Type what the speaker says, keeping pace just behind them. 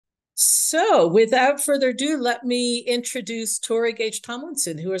So, without further ado, let me introduce Torrey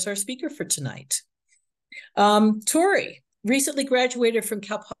Gage-Tomlinson, who is our speaker for tonight. Torrey recently graduated from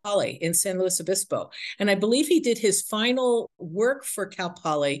Cal Poly in San Luis Obispo, and I believe he did his final work for Cal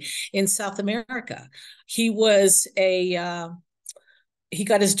Poly in South America. He was he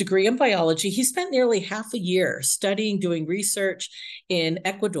got his degree in biology. He spent nearly half a year studying, doing research in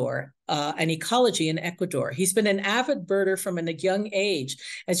Ecuador and ecology in Ecuador. He's been an avid birder from a young age,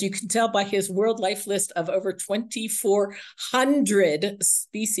 as you can tell by his World Life list of over 2,400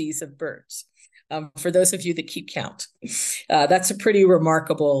 species of birds. For those of you that keep count, that's a pretty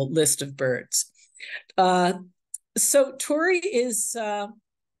remarkable list of birds. So Torrey is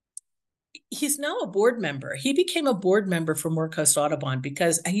he's now a board member. He became a board member for Morecoast Audubon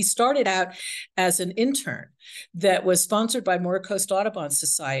because he started out as an intern that was sponsored by Morecoast Audubon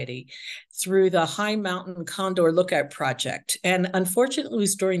Society through the High Mountain Condor Lookout Project. And unfortunately, it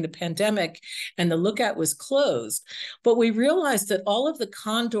was during the pandemic and the lookout was closed. But we realized that all of the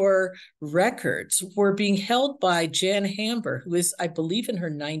condor records were being held by Jan Hamber, who is, I believe, in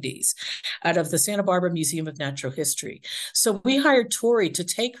her 90s, out of the Santa Barbara Museum of Natural History. So we hired Torrey to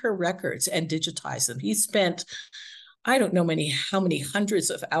take her records and digitize them. He spent, I don't know how many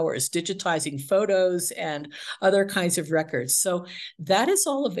hundreds of hours digitizing photos and other kinds of records. So that is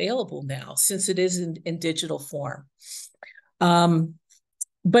all available now since it is in digital form.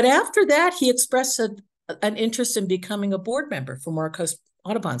 But after that, he expressed an interest in becoming a board member for Morecoast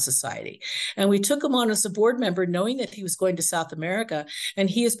Audubon Society. And we took him on as a board member, knowing that he was going to South America. And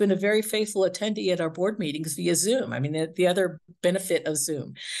he has been a very faithful attendee at our board meetings via Zoom. I mean, the other benefit of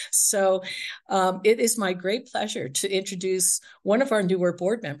Zoom. So it is my great pleasure to introduce one of our newer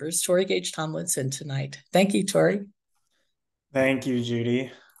board members, Torrey Gage-Tomlinson, tonight. Thank you, Torrey. Thank you,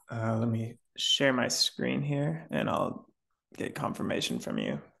 Judy. Let me share my screen here and I'll get confirmation from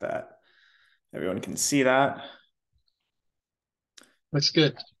you that everyone can see that. That's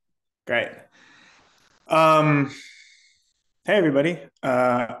good. Great. Hey, everybody.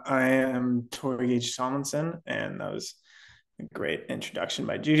 I am Torrey Gage-Tomlinson, and that was a great introduction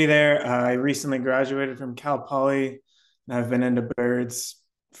by Judy there. I recently graduated from Cal Poly, and I've been into birds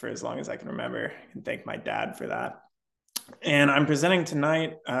for as long as I can remember. I can thank my dad for that. And I'm presenting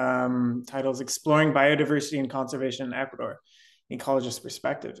tonight titles Exploring Biodiversity and Conservation in Ecuador, Ecologist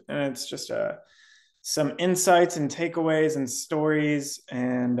Perspective. And it's just some insights and takeaways and stories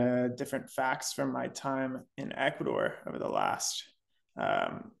and different facts from my time in Ecuador over the last, I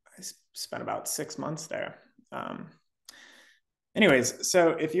spent about 6 months there. Anyways, so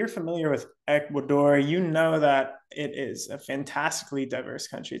if you're familiar with Ecuador, you know that it is a fantastically diverse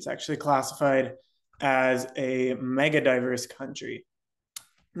country. It's actually classified as a mega diverse country.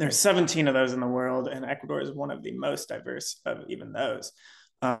 There's 17 of those in the world, and Ecuador is one of the most diverse of even those.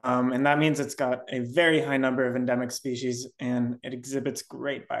 And that means it's got a very high number of endemic species and it exhibits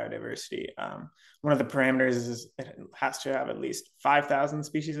great biodiversity. One of the parameters is it has to have at least 5,000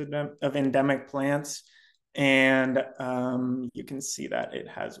 species of endemic plants. And you can see that it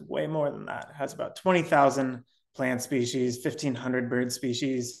has way more than that. It has about 20,000 plant species, 1,500 bird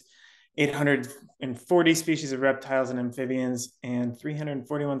species, 840 species of reptiles and amphibians, and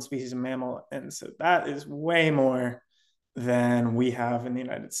 341 species of mammal. And so that is way more than we have in the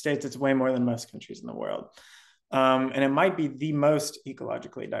United States. It's way more than most countries in the world. And it might be the most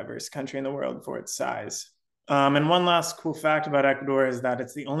ecologically diverse country in the world for its size. And one last cool fact about Ecuador is that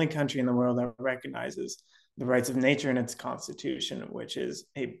it's the only country in the world that recognizes the rights of nature in its constitution, which is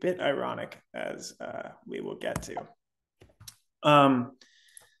a bit ironic, as we will get to.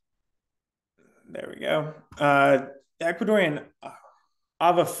 There we go. The Ecuadorian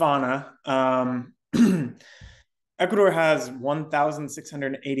avifauna, Ecuador has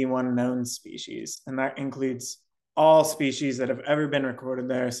 1,681 known species, and that includes all species that have ever been recorded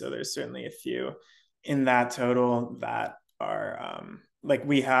there. So there's certainly a few in that total that are like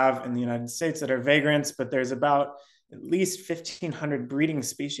we have in the United States that are vagrants, but there's about at least 1,500 breeding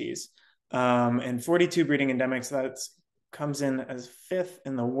species and 42 breeding endemics. That comes in as 5th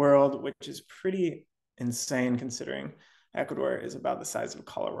in the world, which is pretty insane considering Ecuador is about the size of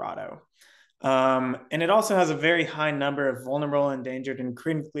Colorado. And it also has a very high number of vulnerable, endangered, and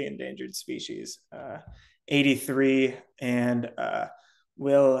critically endangered species, 83, and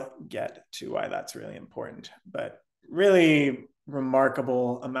we'll get to why that's really important. But really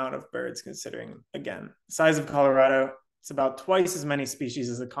remarkable amount of birds considering, again, the size of Colorado. It's about twice as many species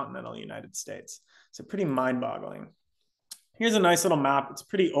as the continental United States. So pretty mind-boggling. Here's a nice little map. It's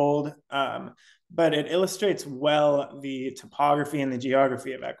pretty old, but it illustrates well the topography and the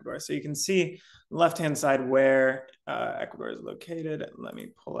geography of Ecuador. So you can see the left-hand side where Ecuador is located. Let me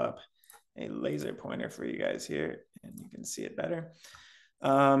pull up a laser pointer for you guys here, and you can see it better.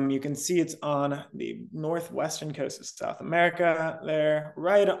 You can see it's on the northwestern coast of South America there,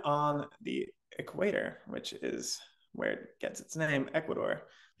 right on the equator, which is where it gets its name, Ecuador,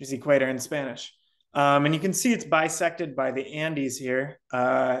 which is equator in Spanish. And you can see it's bisected by the Andes here.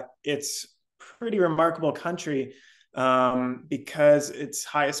 It's pretty remarkable country because its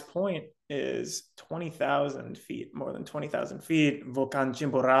highest point is 20,000 feet, more than 20,000 feet, Volcan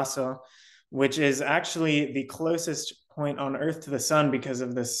Chimborazo, which is actually the closest point on Earth to the sun because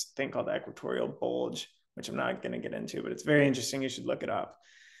of this thing called the equatorial bulge, which I'm not going to get into, but it's very interesting. You should look it up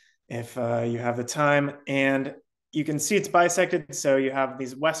if you have the time. And you can see it's bisected. So you have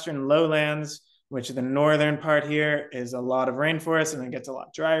these western lowlands, which the northern part here is a lot of rainforest, and it gets a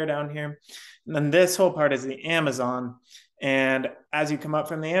lot drier down here. And then this whole part is the Amazon. And as you come up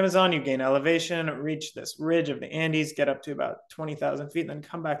from the Amazon, you gain elevation, reach this ridge of the Andes, get up to about 20,000 feet, and then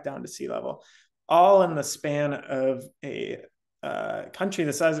come back down to sea level, all in the span of a country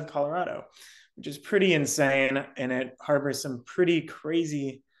the size of Colorado, which is pretty insane, and it harbors some pretty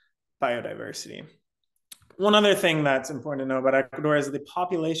crazy biodiversity. One other thing that's important to know about Ecuador is the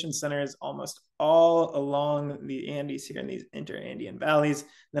population center is almost all along the Andes here in these inter-Andean valleys.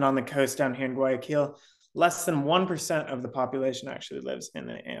 Then on the coast down here in Guayaquil, less than 1% of the population actually lives in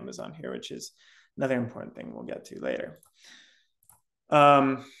the Amazon here, which is another important thing we'll get to later.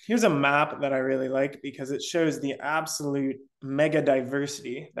 Here's a map that I really like because it shows the absolute mega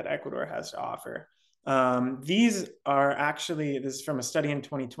diversity that Ecuador has to offer. These are actually, this is from a study in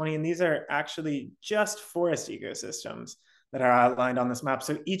 2020, and these are actually just forest ecosystems that are outlined on this map.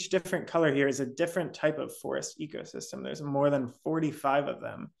 So each different color here is a different type of forest ecosystem. There's more than 45 of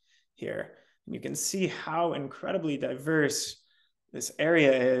them here. And you can see how incredibly diverse this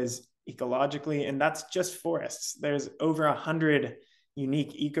area is ecologically, and that's just forests. There's over 100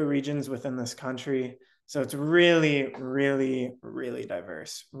 unique ecoregions within this country. So it's really, really, really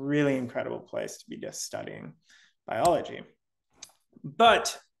diverse, really incredible place to be just studying biology.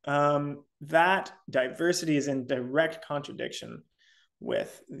 But that diversity is in direct contradiction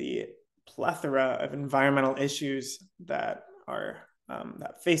with the plethora of environmental issues that are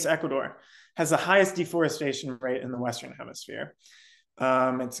that face Ecuador. Has the highest deforestation rate in the Western Hemisphere.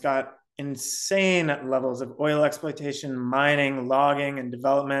 It's got insane levels of oil exploitation, mining, logging, and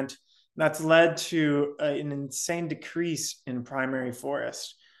development. That's led to an insane decrease in primary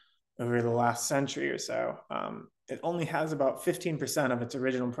forest over the last century or so. It only has about 15% of its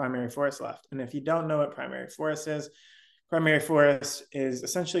original primary forest left. And if you don't know what primary forest is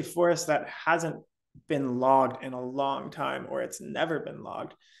essentially forest that hasn't been logged in a long time, or it's never been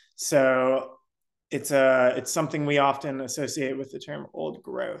logged. So it's something we often associate with the term old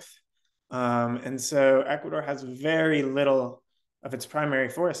growth. And so Ecuador has very little of its primary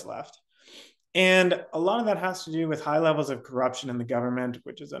forest left. And a lot of that has to do with high levels of corruption in the government,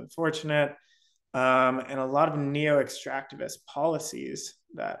 which is unfortunate, and a lot of neo-extractivist policies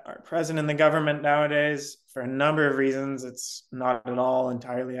that are present in the government nowadays for a number of reasons. It's not at all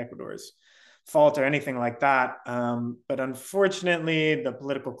entirely Ecuador's fault or anything like that. But unfortunately, the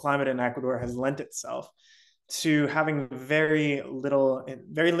political climate in Ecuador has lent itself to having very little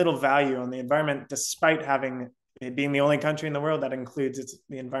value on the environment, despite having it being the only country in the world that includes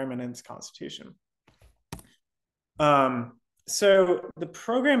the environment in its constitution. So the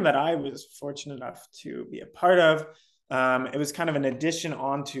program that I was fortunate enough to be a part of, it was kind of an addition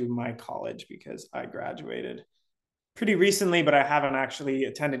onto my college because I graduated pretty recently, but I haven't actually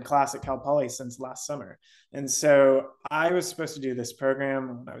attended class at Cal Poly since last summer. And so I was supposed to do this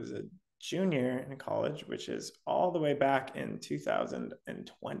program when I was a junior in college, which is all the way back in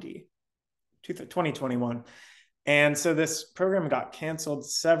 2021. And so this program got canceled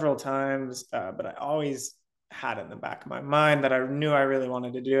several times, but I always had it in the back of my mind that I knew I really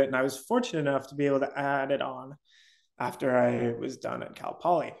wanted to do it. And I was fortunate enough to be able to add it on after I was done at Cal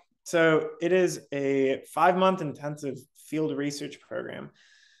Poly. So it is a 5-month intensive field research program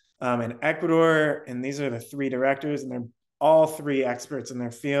in Ecuador. And these are the 3 directors, and they're all 3 experts in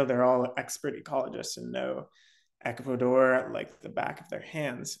their field. They're all expert ecologists and know Ecuador like the back of their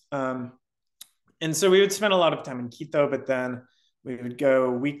hands. And so we would spend a lot of time in Quito, but then we would go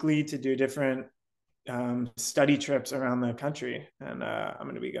weekly to do different study trips around the country. And I'm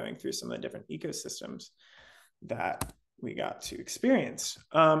going to be going through some of the different ecosystems that we got to experience.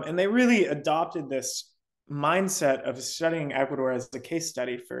 And they really adopted this mindset of studying Ecuador as a case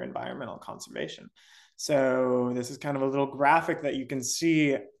study for environmental conservation. So this is kind of a little graphic that you can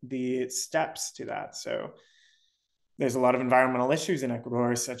see the steps to that. So there's a lot of environmental issues in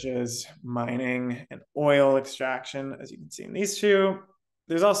Ecuador, such as mining and oil extraction, as you can see in these 2.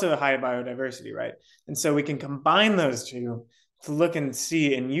 there's also a high biodiversity, right? And so we can combine those two to look and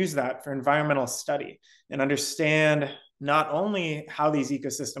see and use that for environmental study and understand not only how these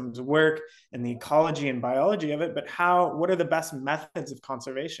ecosystems work and the ecology and biology of it, but what are the best methods of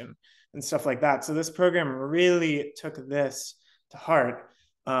conservation and stuff like that. So this program really took this to heart,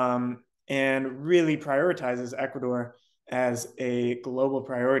 and really prioritizes Ecuador as a global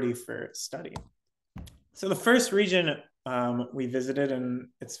priority for study. So the first region we visited, and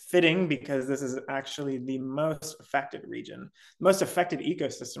it's fitting because this is actually the most affected region, most affected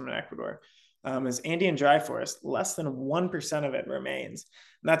ecosystem in Ecuador, is Andean dry forest. Less than 1% of it remains.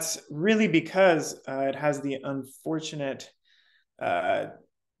 And that's really because it has the unfortunate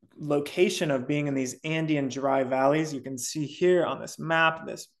location of being in these Andean dry valleys. You can see here on this map,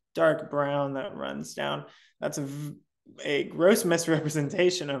 this dark brown that runs down. That's a gross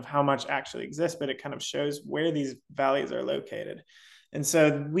misrepresentation of how much actually exists, but it kind of shows where these valleys are located. And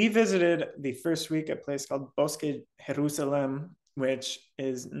so we visited the first week a place called Bosque Jerusalem, which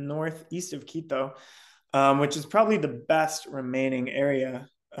is northeast of Quito, which is probably the best remaining area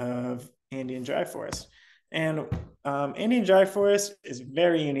of Andean dry forest. And Andean dry forest is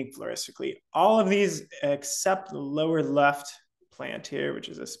very unique floristically. All of these, except the lower left plant here, which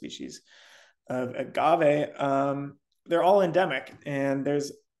is a species of agave, they're all endemic, and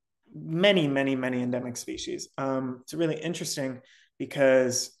there's many endemic species. It's really interesting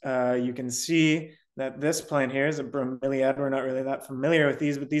because you can see that this plant here is a bromeliad. We're not really that familiar with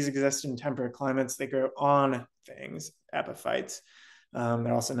these, but these exist in temperate climates. They grow on things, epiphytes.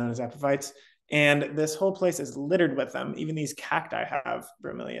 They're also known as epiphytes. And this whole place is littered with them. Even these cacti have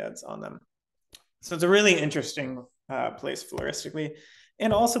bromeliads on them. So it's a really interesting place floristically.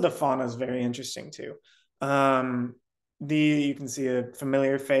 And also the fauna is very interesting too. You can see a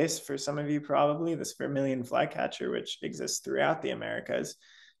familiar face for some of you probably, this vermilion flycatcher, which exists throughout the Americas.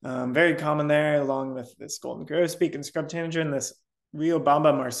 Very common there, along with this golden grosbeak and scrub tanager, and this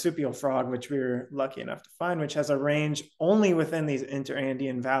Riobamba marsupial frog, which we were lucky enough to find, which has a range only within these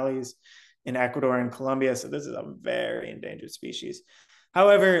interandean valleys in Ecuador and Colombia. So this is a very endangered species.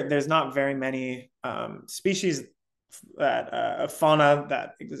 However, there's not very many species of fauna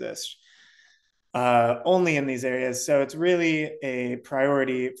that exist only in these areas. So it's really a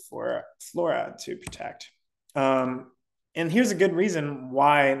priority for flora to protect. And here's a good reason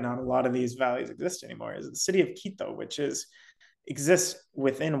why not a lot of these valleys exist anymore, is the city of Quito, which exists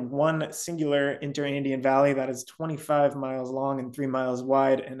within one singular interandean valley that is 25 miles long and 3 miles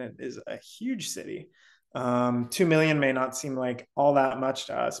wide, and it is a huge city. 2 million may not seem like all that much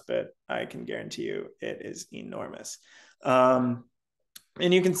to us, but I can guarantee you it is enormous. And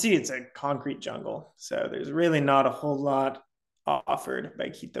you can see it's a concrete jungle, so there's really not a whole lot offered by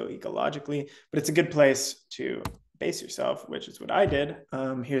Quito ecologically, but it's a good place to base yourself, which is what I did.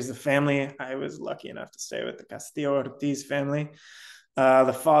 Here's the family. I was lucky enough to stay with the Castillo Ortiz family.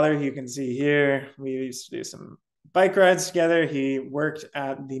 The father, you can see here, we used to do some bike rides together. He worked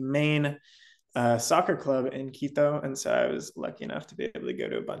at the main soccer club in Quito, and so I was lucky enough to be able to go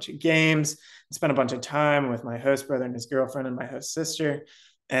to a bunch of games and spend a bunch of time with my host brother and his girlfriend and my host sister.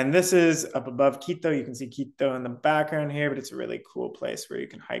 And this is up above Quito. You can see Quito in the background here, but it's a really cool place where you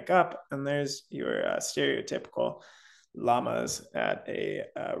can hike up, and there's your stereotypical llamas at a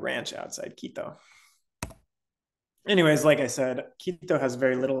ranch outside Quito. Anyways, like I said, Quito has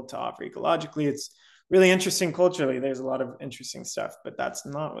very little to offer ecologically. It's really interesting culturally. There's a lot of interesting stuff, but that's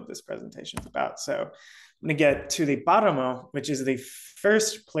not what this presentation is about. So I'm going to get to the Paramo, which is the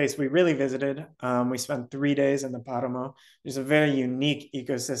first place we really visited. We spent 3 days in the Paramo. There's a very unique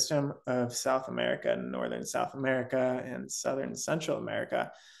ecosystem of South America, northern South America, and southern Central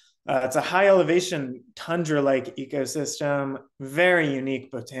America. It's a high elevation tundra-like ecosystem, very unique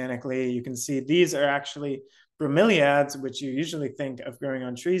botanically. You can see these are actually bromeliads, which you usually think of growing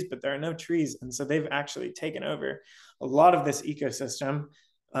on trees, but there are no trees. And so they've actually taken over a lot of this ecosystem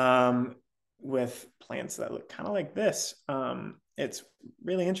with plants that look kind of like this. It's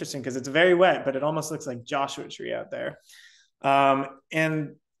really interesting because it's very wet, but it almost looks like Joshua tree out there.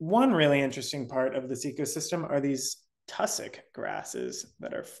 And one really interesting part of this ecosystem are these tussock grasses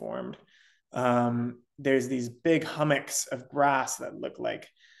that are formed. There's these big hummocks of grass that look like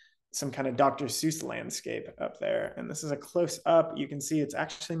some kind of Dr. Seuss landscape up there. And this is a close up. You can see it's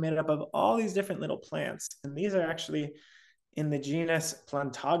actually made up of all these different little plants. And these are actually in the genus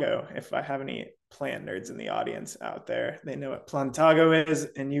Plantago. If I have any plant nerds in the audience out there, they know what Plantago is.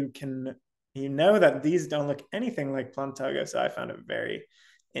 And you know that these don't look anything like Plantago. So I found it very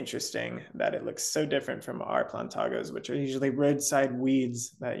interesting that it looks so different from our Plantagos, which are usually roadside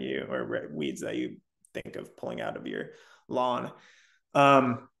weeds that you think of pulling out of your lawn.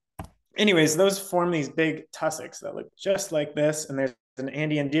 Anyways, those form these big tussocks that look just like this. And there's an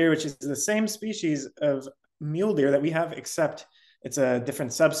Andean deer, which is the same species of mule deer that we have, except it's a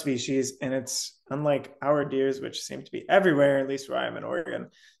different subspecies. And it's unlike our deers, which seem to be everywhere, at least where I am in Oregon.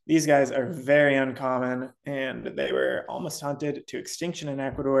 These guys are very uncommon, and they were almost hunted to extinction in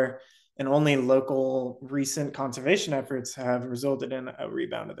Ecuador. And only local recent conservation efforts have resulted in a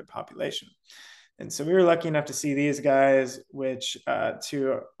rebound of their population. And so we were lucky enough to see these guys, which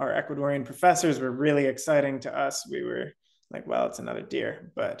to our Ecuadorian professors were really exciting. To us, we were like, well, it's another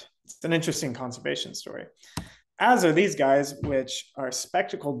deer, but it's an interesting conservation story. As are these guys, which are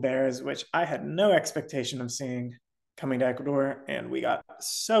spectacled bears, which I had no expectation of seeing coming to Ecuador. And we got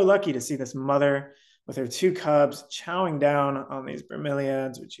so lucky to see this mother with her two cubs chowing down on these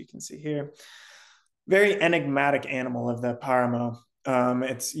bromeliads, which you can see here. Very enigmatic animal of the Paramo.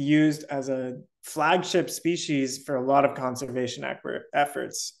 It's used as a flagship species for a lot of conservation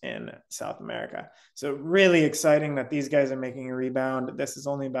efforts in South America. So really exciting that these guys are making a rebound. This is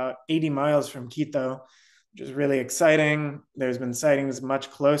only about 80 miles from Quito, which is really exciting. There's been sightings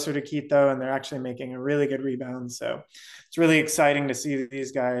much closer to Quito, and they're actually making a really good rebound. So it's really exciting to see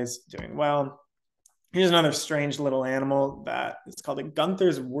these guys doing well. Here's another strange little animal that it's called a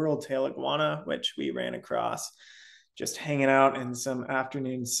Gunther's Whirltail iguana, which we ran across just hanging out in some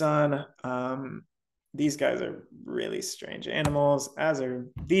afternoon sun. These guys are really strange animals, as are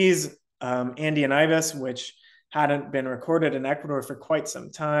these Andean ibis, which hadn't been recorded in Ecuador for quite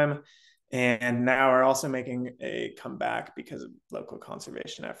some time, and now are also making a comeback because of local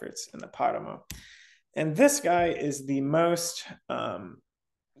conservation efforts in the Paramo. And this guy is the most,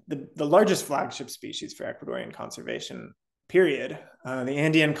 the largest flagship species for Ecuadorian conservation, period. The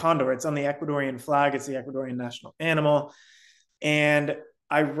Andean condor, it's on the Ecuadorian flag, it's the Ecuadorian national animal. And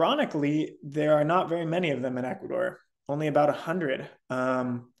ironically, there are not very many of them in Ecuador, only about 100.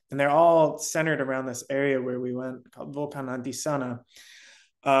 And they're all centered around this area where we went called Volcan Antisana.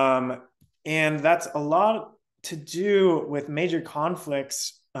 And that's a lot to do with major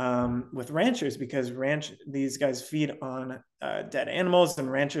conflicts with ranchers, because these guys feed on dead animals, and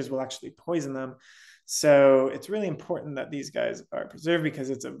ranchers will actually poison them. So it's really important that these guys are preserved, because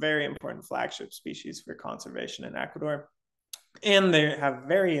it's a very important flagship species for conservation in Ecuador. And they have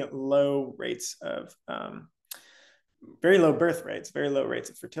very low rates of, very low birth rates, very low rates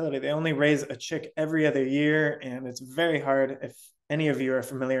of fertility. They only raise a chick every other year, and it's very hard. If any of you are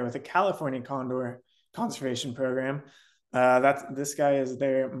familiar with the California condor conservation program, this guy is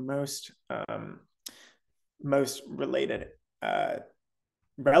their most related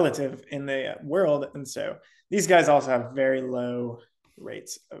relative in the world. And so these guys also have very low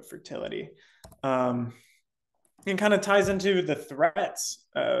rates of fertility. And kind of ties into the threats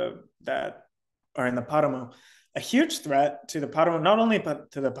that are in the Paramo. A huge threat to the Paramo, not only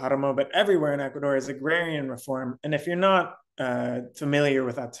to the Paramo, but everywhere in Ecuador, is agrarian reform. And if you're not familiar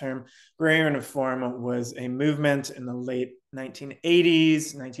with that term, agrarian reform was a movement in the late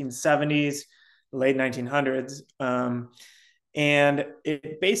 1980s, 1970s, late 1900s. And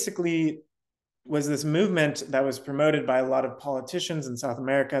it basically was this movement that was promoted by a lot of politicians in South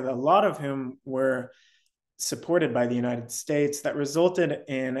America, a lot of whom were supported by the United States, that resulted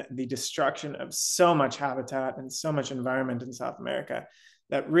in the destruction of so much habitat and so much environment in South America.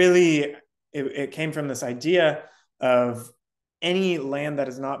 That really, it came from this idea of any land that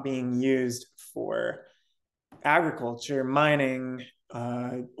is not being used for agriculture, mining,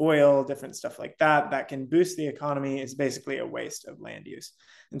 oil, different stuff like that, that can boost the economy, is basically a waste of land use.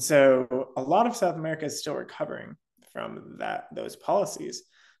 And so a lot of South America is still recovering from those policies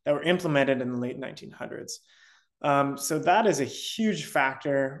that were implemented in the late 1900s. So that is a huge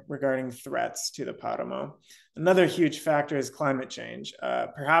factor regarding threats to the Paramo. Another huge factor is climate change.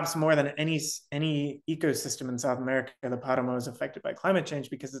 Perhaps more than any ecosystem in South America, the Paramo is affected by climate change,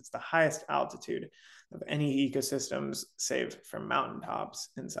 because it's the highest altitude of any ecosystems, save from mountaintops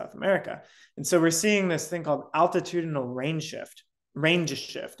in South America. And so we're seeing this thing called altitudinal range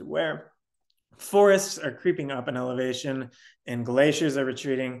shift, where forests are creeping up in elevation and glaciers are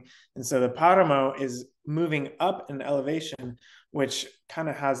retreating. And so the Paramo is moving up in elevation, which kind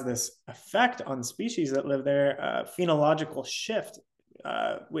of has this effect on species that live there, phenological shift,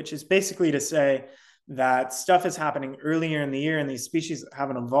 which is basically to say that stuff is happening earlier in the year and these species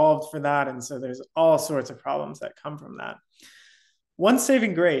haven't evolved for that. And so there's all sorts of problems that come from that. One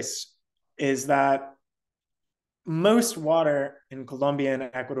saving grace is that most water in Colombia and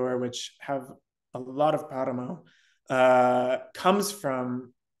Ecuador, which have a lot of Paramo, comes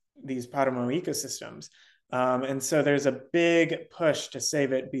from these Paramo ecosystems. And so there's a big push to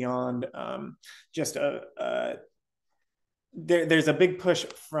save it beyond just there's a big push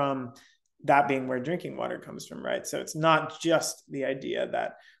from that being where drinking water comes from, right? So it's not just the idea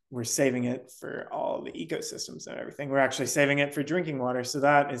that we're saving it for all the ecosystems and everything. We're actually saving it for drinking water. So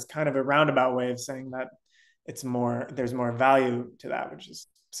that is kind of a roundabout way of saying that there's more value to that, which is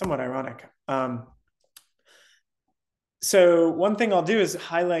somewhat ironic. So one thing I'll do is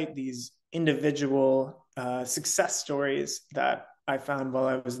highlight these individual success stories that I found while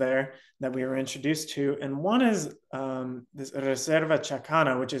I was there that we were introduced to. And one is this Reserva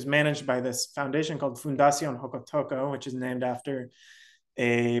Chacana, which is managed by this foundation called Fundación Hocotoco, which is named after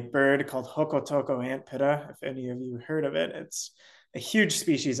a bird called Hocotoco ant pitta. If any of you heard of it, it's a huge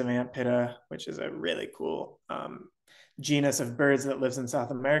species of ant pitta, which is a really cool genus of birds that lives in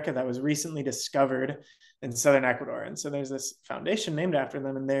South America that was recently discovered in southern Ecuador. And so there's this foundation named after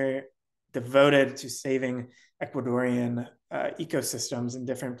them, and they're devoted to saving Ecuadorian ecosystems in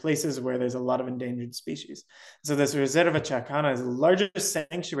different places where there's a lot of endangered species. So this Reserva Chacana is the largest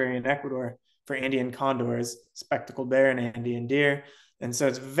sanctuary in Ecuador for Andean condors, spectacled bear, and Andean deer. And so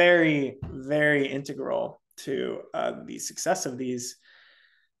it's very, very integral to the success of these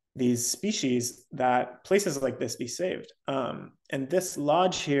species that places like this be saved. And this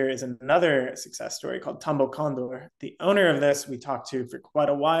lodge here is another success story called Tambo Condor. The owner of this we talked to for quite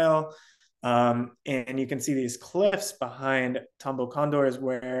a while. And you can see these cliffs behind Tambo Condors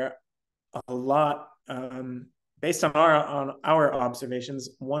where a lot, based on our observations,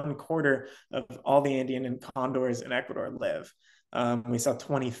 1/4 of all the Andean condors in Ecuador live. We saw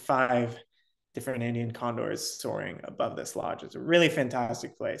 25 different Andean condors soaring above this lodge. It's a really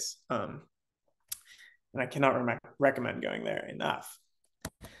fantastic place. And I cannot recommend going there enough.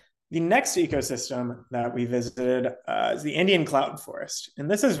 The next ecosystem that we visited is the Andean cloud forest.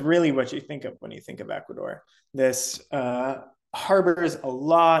 And this is really what you think of when you think of Ecuador. This harbors a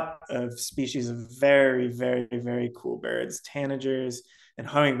lot of species of very, very, very cool birds, tanagers and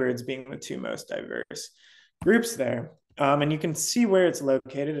hummingbirds being the two most diverse groups there. And you can see where it's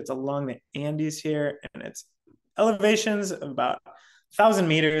located. It's along the Andes here, and it's elevations of about 1,000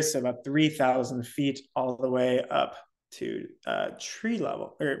 meters, so about 3,000 feet, all the way up to tree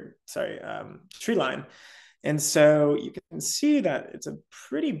line. And so you can see that it's a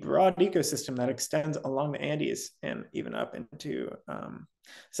pretty broad ecosystem that extends along the Andes and even up into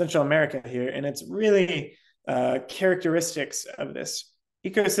Central America here. And it's really characteristics of this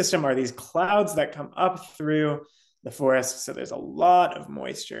ecosystem are these clouds that come up through the forest. So there's a lot of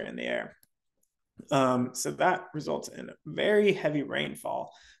moisture in the air. So that results in very heavy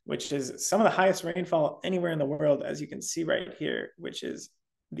rainfall, which is some of the highest rainfall anywhere in the world, as you can see right here, which is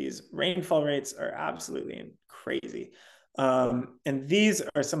these rainfall rates are absolutely crazy. And these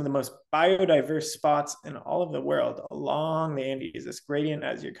are some of the most biodiverse spots in all of the world along the Andes. This gradient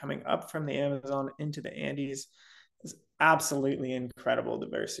as you're coming up from the Amazon into the Andes is absolutely incredible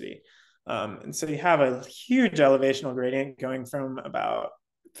diversity. And so you have a huge elevational gradient going from about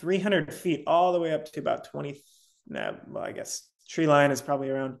 300 feet all the way up to about 20. Well, I guess tree line is probably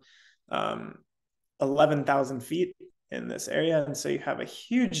around 11,000 feet in this area. And so you have a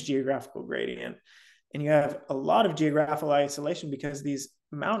huge geographical gradient, and you have a lot of geographical isolation because these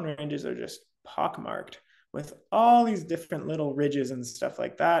mountain ranges are just pockmarked with all these different little ridges and stuff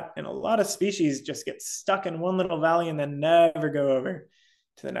like that. And a lot of species just get stuck in one little valley and then never go over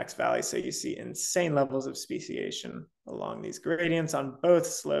to the next valley. So you see insane levels of speciation along these gradients on both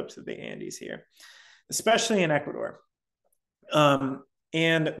slopes of the Andes here, especially in Ecuador.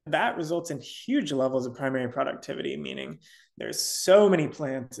 And that results in huge levels of primary productivity, meaning there's so many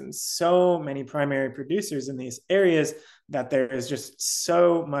plants and so many primary producers in these areas that there is just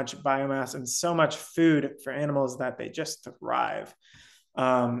so much biomass and so much food for animals that they just thrive.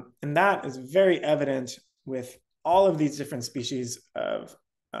 And that is very evident with all of these different species of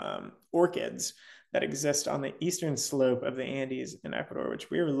orchids that exist on the eastern slope of the Andes in Ecuador, which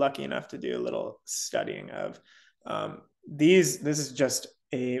we were lucky enough to do a little studying of. This is just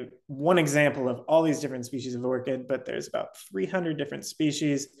one example of all these different species of orchid, but there's about 300 different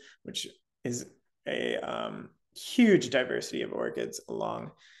species, which is a huge diversity of orchids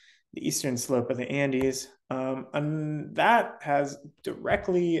along the eastern slope of the Andes. And that has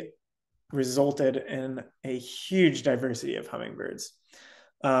directly resulted in a huge diversity of hummingbirds.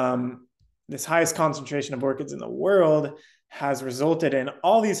 This highest concentration of orchids in the world has resulted in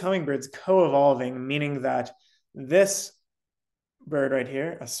all these hummingbirds co-evolving, meaning that this bird right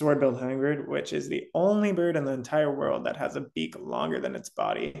here, a sword-billed hummingbird, which is the only bird in the entire world that has a beak longer than its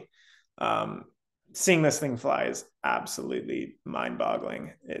body. Seeing this thing fly is absolutely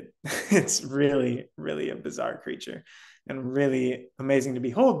mind-boggling. It's really, really a bizarre creature and really amazing to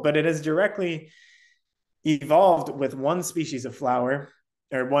behold, but it is directly evolved with one species of flower,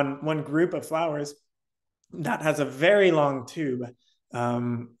 or one group of flowers that has a very long tube,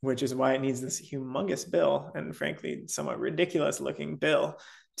 which is why it needs this humongous bill and frankly somewhat ridiculous looking bill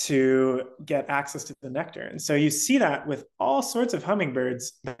to get access to the nectar. And so you see that with all sorts of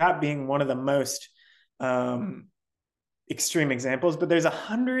hummingbirds, that being one of the most extreme examples, but there's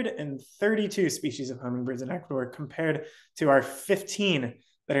 132 species of hummingbirds in Ecuador compared to our 15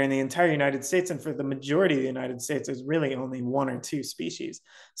 that are in the entire United States. And for the majority of the United States, there's really only 1 or 2 species.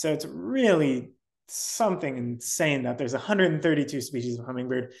 So it's really something insane that there's 132 species of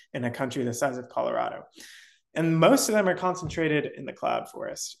hummingbird in a country the size of Colorado. And most of them are concentrated in the cloud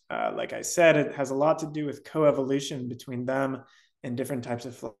forest. Like I said, it has a lot to do with coevolution between them and different types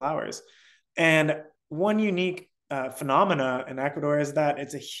of flowers. And one unique phenomena in Ecuador is that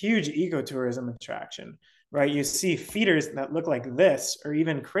it's a huge ecotourism attraction, right? You see feeders that look like this, or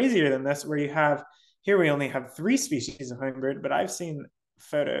even crazier than this, where you have, here we only have 3 species of hummingbird, but I've seen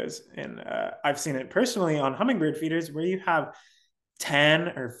photos and I've seen it personally on hummingbird feeders where you have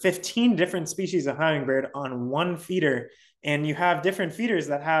 10 or 15 different species of hummingbird on one feeder, and you have different feeders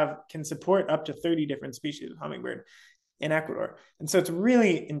that can support up to 30 different species of hummingbird in Ecuador. And so it's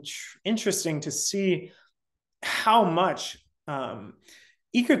really interesting to see how much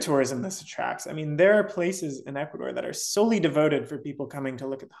ecotourism this attracts. I mean, there are places in Ecuador that are solely devoted for people coming to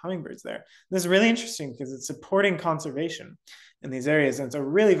look at the hummingbirds there. This is really interesting because it's supporting conservation in these areas. And it's a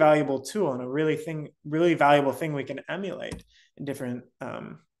really valuable tool and a really valuable thing we can emulate in different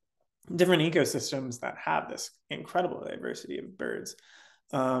ecosystems that have this incredible diversity of birds.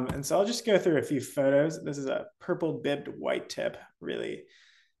 And so I'll just go through a few photos. This is a purple-bibbed white tip, really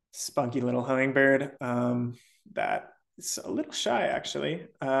spunky little hummingbird that is a little shy, actually.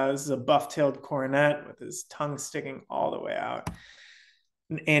 This is a buff-tailed coronet with his tongue sticking all the way out.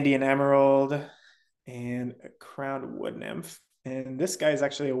 An Andean emerald and a crowned wood nymph. And this guy is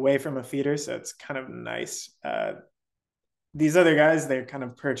actually away from a feeder, so it's kind of nice. These other guys, they're kind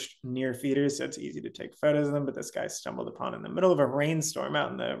of perched near feeders, so it's easy to take photos of them, but this guy stumbled upon in the middle of a rainstorm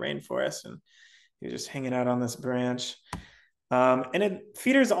out in the rainforest, and he was just hanging out on this branch.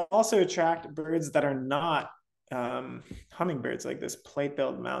 Feeders also attract birds that are not hummingbirds, like this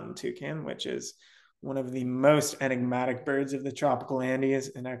plate-billed mountain toucan, which is one of the most enigmatic birds of the tropical Andes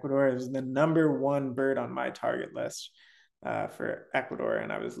in Ecuador. It was the #1 bird on my target list for Ecuador,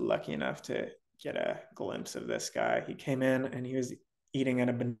 and I was lucky enough to get a glimpse of this guy. He came in and he was eating at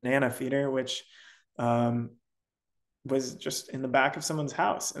a banana feeder, which was just in the back of someone's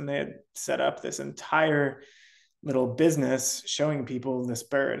house. And they had set up this entire little business showing people this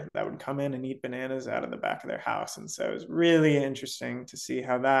bird that would come in and eat bananas out of the back of their house. And so it was really interesting to see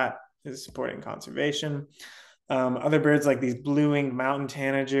how that is supporting conservation. Other birds like these blue-winged mountain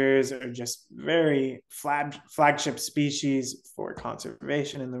tanagers are just very flagship species for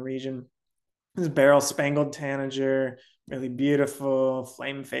conservation in the region. This barrel-spangled tanager, really beautiful,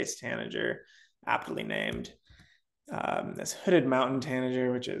 flame-faced tanager, aptly named. This hooded mountain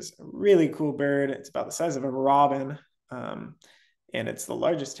tanager, which is a really cool bird. It's about the size of a robin, and it's the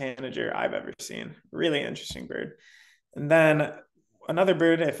largest tanager I've ever seen. Really interesting bird. And then another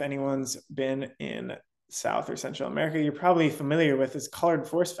bird, if anyone's been in South or Central America, you're probably familiar with, is collared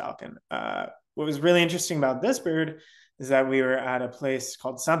forest falcon. What was really interesting about this bird is that we were at a place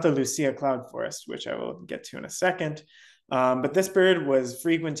called Santa Lucia Cloud Forest, which I will get to in a second. But this bird was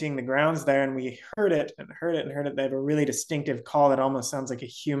frequenting the grounds there, and we heard it and heard it and heard it. They have a really distinctive call that almost sounds like a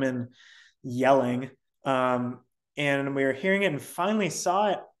human yelling. And we were hearing it and finally saw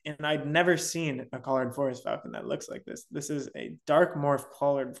it, and I'd never seen a collared forest falcon that looks like this. This is a dark morph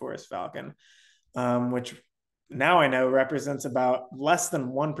collared forest falcon, which now I know represents about less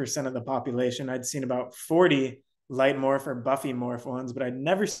than 1% of the population. I'd seen about 40 light morph or buffy morph ones, but I'd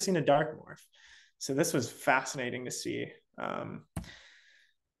never seen a dark morph. So this was fascinating to see.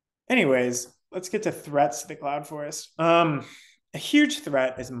 Anyways, let's get to threats to the cloud forest. A huge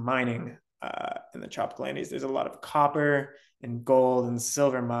threat is mining in the tropical Andes. There's a lot of copper and gold and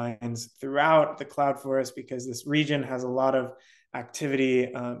silver mines throughout the cloud forest because this region has a lot of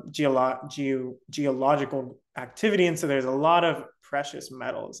activity, geological activity. And so there's a lot of precious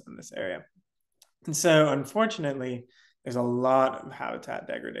metals in this area. And so unfortunately, there's a lot of habitat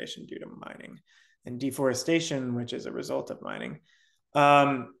degradation due to mining and deforestation, which is a result of mining.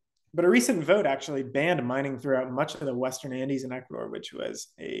 But a recent vote actually banned mining throughout much of the Western Andes in Ecuador, which was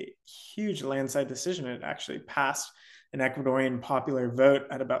a huge landslide decision. It actually passed an Ecuadorian popular vote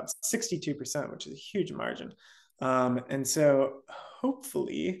at about 62%, which is a huge margin. And so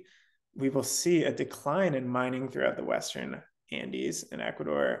hopefully we will see a decline in mining throughout the Western Andes in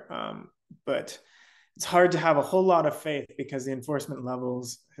Ecuador. But it's hard to have a whole lot of faith because the enforcement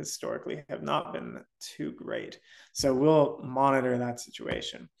levels historically have not been too great. So we'll monitor that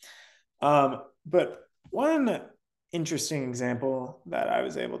situation. But one interesting example that I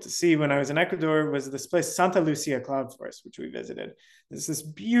was able to see when I was in Ecuador was this place, Santa Lucia Cloud Forest, which we visited. There's this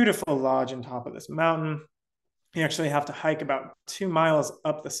beautiful lodge on top of this mountain. You actually have to hike about 2 miles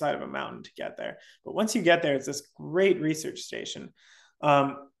up the side of a mountain to get there. But once you get there, it's this great research station.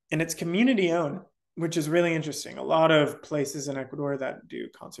 And it's community owned, which is really interesting. A lot of places in Ecuador that do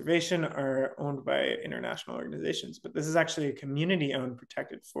conservation are owned by international organizations, but this is actually a community owned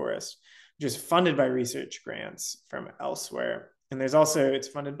protected forest, which is funded by research grants from elsewhere. And there's also, it's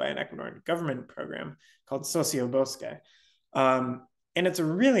funded by an Ecuadorian government program called Socio Bosque. And it's a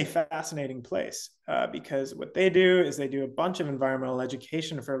really fascinating place because what they do is they do a bunch of environmental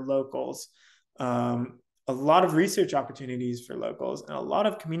education for locals, a lot of research opportunities for locals, and a lot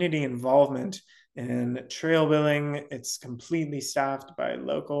of community involvement in trail building. It's completely staffed by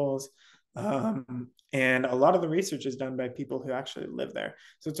locals. And a lot of the research is done by people who actually live there.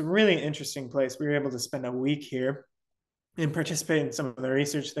 So it's a really interesting place. We were able to spend a week here and participate in some of the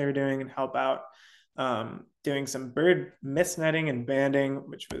research they were doing and help out doing some bird mist netting and banding,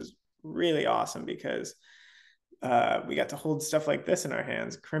 which was really awesome because we got to hold stuff like this in our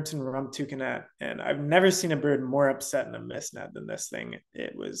hands, crimson rump toucanet. And I've never seen a bird more upset in a mist net than this thing.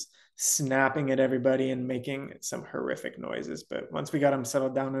 It was snapping at everybody and making some horrific noises. But once we got them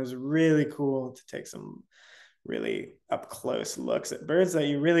settled down, it was really cool to take some really up close looks at birds that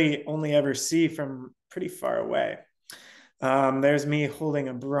you really only ever see from pretty far away. There's me holding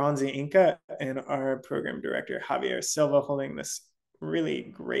a bronzy Inca and our program director, Javier Silva, holding this really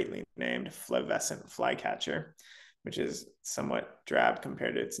greatly named flavescent flycatcher, which is somewhat drab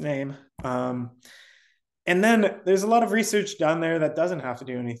compared to its name. And then there's a lot of research done there that doesn't have to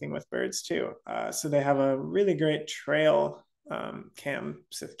do anything with birds too. So they have a really great trail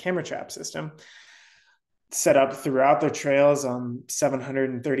camera trap system set up throughout their trails on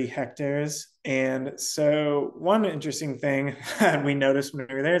 730 hectares. And so one interesting thing that we noticed when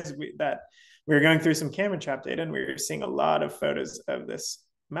we were there is that we were going through some camera trap data and we were seeing a lot of photos of this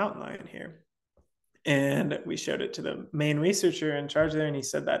mountain lion here. And we showed it to the main researcher in charge there, and he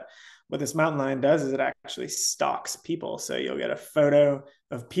said that what this mountain lion does is it actually stalks people. So you'll get a photo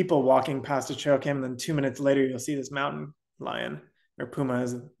of people walking past a trail cam, and then 2 minutes later, you'll see this mountain lion, or puma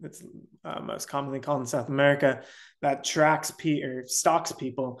as it's most commonly called in South America, that stalks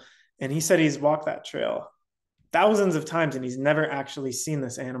people. And he said he's walked that trail thousands of times and he's never actually seen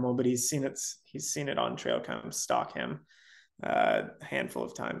this animal, but he's seen it on trail cam stalk him a handful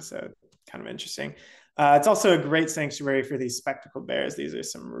of times. So kind of interesting. It's also a great sanctuary for these spectacled bears. These are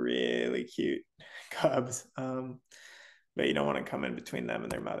some really cute cubs, but you don't want to come in between them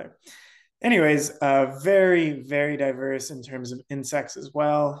and their mother. Anyways, very, very diverse in terms of insects as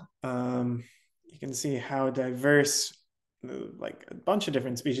well. You can see how diverse, like a bunch of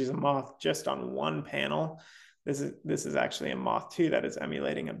different species of moth just on one panel. This is actually a moth too that is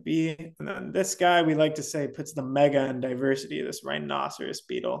emulating a bee. And then this guy, we like to say, puts the mega in diversity, this rhinoceros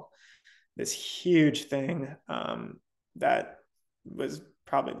beetle, this huge thing that was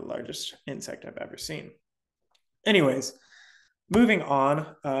probably the largest insect I've ever seen. Anyways, moving on,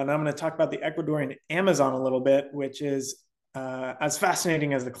 and I'm going to talk about the Ecuadorian Amazon a little bit, which is as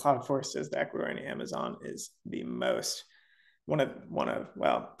fascinating as the cloud forest is. The Ecuadorian Amazon is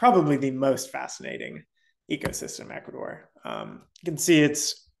probably the most fascinating ecosystem in Ecuador. You can see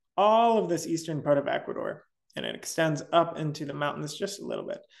it's all of this eastern part of Ecuador, and it extends up into the mountains just a little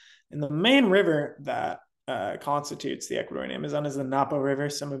bit. And the main river that constitutes the Ecuadorian Amazon is the Napo River.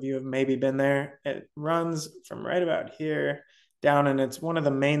 Some of you have maybe been there. It runs from right about here down, and it's one of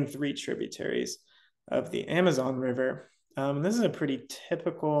the main 3 tributaries of the Amazon River. This is a pretty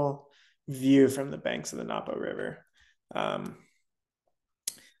typical view from the banks of the Napo River.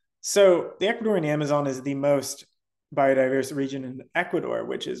 So the Ecuadorian Amazon is the most biodiverse region in Ecuador,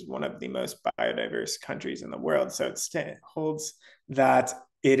 which is one of the most biodiverse countries in the world. So it holds that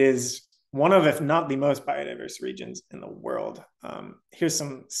it is one of, if not the most biodiverse regions in the world. Here's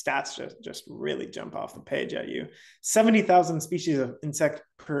some stats just really jump off the page at you. 70,000 species of insect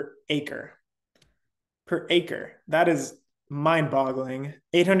per acre. Per acre. That is mind-boggling.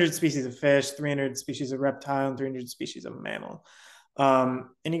 800 species of fish, 300 species of reptile, and 300 species of mammal. And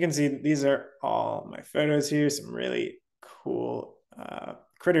you can see these are all my photos here. Some really cool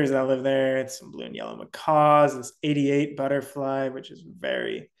critters that live there. It's some blue and yellow macaws, this 88 butterfly, which is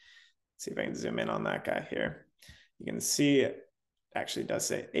let's see if I can zoom in on that guy here. You can see it actually does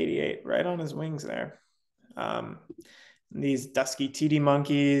say 88 right on his wings there. These dusky TD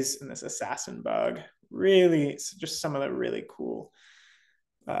monkeys and this assassin bug, really, just some of the really cool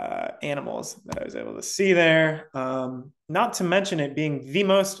animals that I was able to see there. Not to mention it being the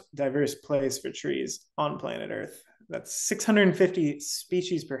most diverse place for trees on planet Earth. That's 650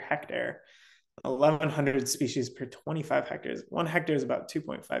 species per hectare, 1,100 species per 25 hectares. 1 hectare is about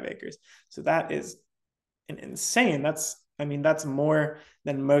 2.5 acres. So that is an insane. That's more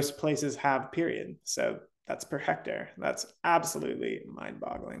than most places have, period. So that's per hectare. That's absolutely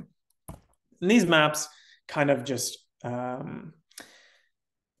mind-boggling. And these maps kind of just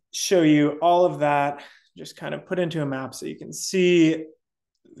show you all of that, just kind of put into a map so you can see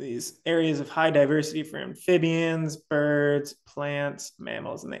these areas of high diversity for amphibians, birds, plants,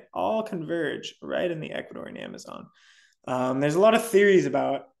 mammals, and they all converge right in the Ecuadorian Amazon. There's a lot of theories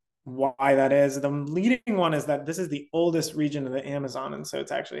about why that is. The leading one is that this is the oldest region of the Amazon, and so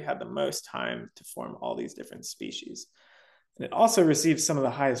it's actually had the most time to form all these different species. And it also receives some of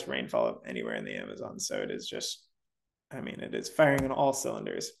the highest rainfall of anywhere in the Amazon. So it is just, it is firing on all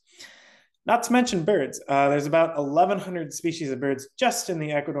cylinders. Not to mention birds. There's about 1,100 species of birds just in the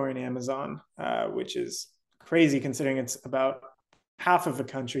Ecuadorian Amazon, which is crazy considering it's about half of a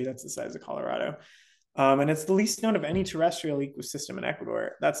country that's the size of Colorado. And it's the least known of any terrestrial ecosystem in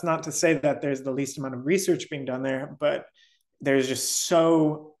Ecuador. That's not to say that there's the least amount of research being done there, but there's just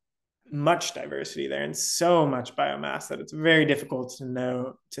so much diversity there and so much biomass that it's very difficult to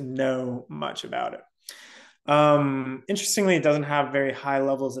know much about it. Interestingly, it doesn't have very high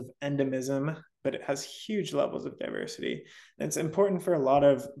levels of endemism, but it has huge levels of diversity. And it's important for a lot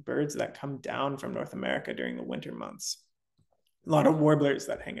of birds that come down from North America during the winter months. A lot of warblers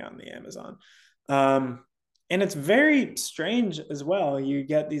that hang out in the Amazon. And it's very strange as well. You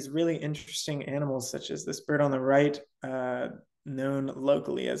get these really interesting animals, such as this bird on the right, known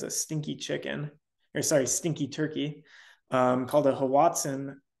locally as a stinky turkey, called a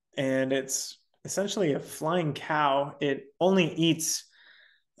Hawatson, and it's essentially a flying cow. It only eats,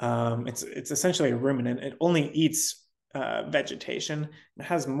 it's essentially a ruminant. It only eats vegetation. It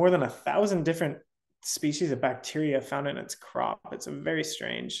has more than 1,000 different species of bacteria found in its crop. It's a very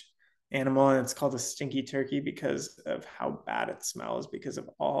strange animal, and it's called a stinky turkey because of how bad it smells, because of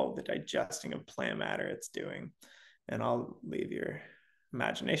all the digesting of plant matter it's doing. And I'll leave your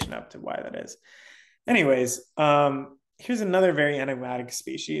imagination up to why that is. Anyways, here's another very enigmatic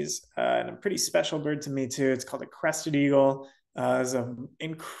species, and a pretty special bird to me too. It's called a crested eagle. It's an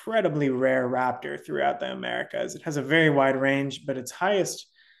incredibly rare raptor throughout the Americas. It has a very wide range, but its highest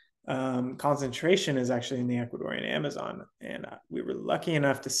concentration is actually in the Ecuadorian Amazon. And we were lucky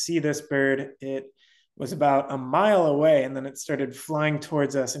enough to see this bird. It was about a mile away, and then it started flying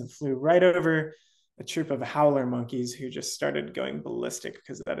towards us and flew right over a troop of howler monkeys who just started going ballistic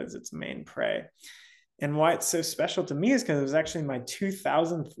because that is its main prey. And why it's so special to me is because it was actually my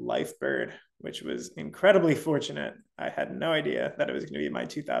 2000th life bird, which was incredibly fortunate. I had no idea that it was going to be my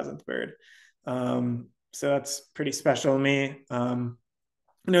 2000th bird. So that's pretty special to me. And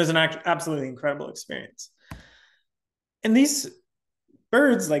it was an absolutely incredible experience. And these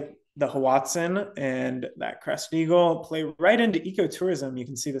birds, like the Hawatson and that crested eagle, play right into ecotourism. You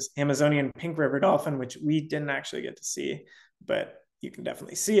can see this Amazonian pink river dolphin, which we didn't actually get to see, but you can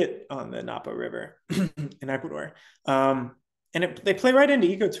definitely see it on the Napo River in Ecuador. They play right into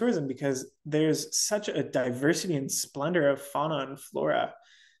ecotourism because there's such a diversity and splendor of fauna and flora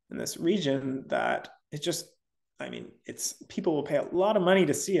in this region that it just, people will pay a lot of money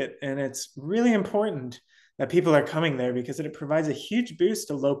to see it. And it's really important that people are coming there because it provides a huge boost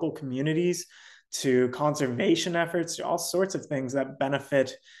to local communities, to conservation efforts, to all sorts of things that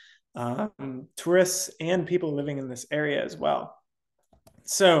benefit tourists and people living in this area as well.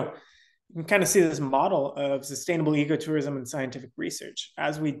 So you can kind of see this model of sustainable ecotourism and scientific research.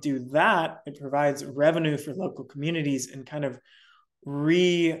 As we do that, it provides revenue for local communities and kind of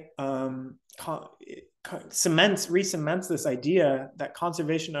re-cements this idea that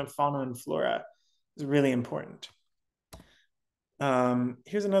conservation of fauna and flora is really important.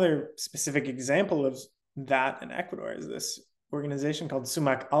 Here's another specific example of that in Ecuador, is this organization called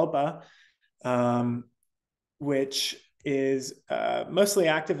Sumac Alpa, which is mostly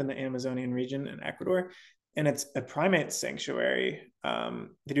active in the Amazonian region in Ecuador, and it's a primate sanctuary.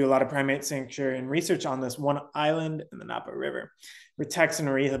 They do a lot of primate sanctuary and research on this one island in the Napo River. Protects and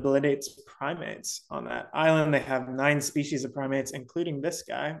rehabilitates primates on that island. They have 9 species of primates, including this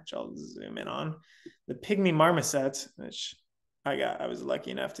guy, which I'll zoom in on, the pygmy marmoset, which I was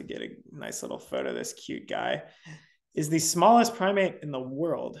lucky enough to get a nice little photo of this cute guy, is the smallest primate in the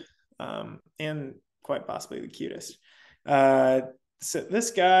world, and quite possibly the cutest. So this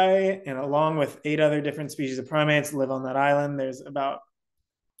guy, and along with 8 other different species of primates, live on that island. There's about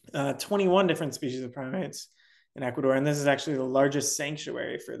 21 different species of primates in Ecuador, and this is actually the largest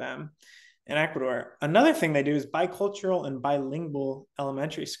sanctuary for them in Ecuador. Another thing they do is bicultural and bilingual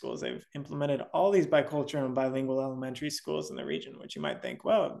elementary schools. They've implemented all these bicultural and bilingual elementary schools in the region, which you might think,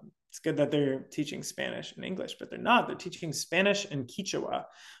 well, it's good that they're teaching Spanish and English, but they're not. They're teaching Spanish and Quechua,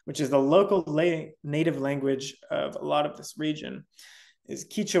 which is the local native language of a lot of this region, is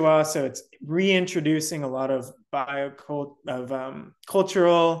Quechua. So it's reintroducing a lot of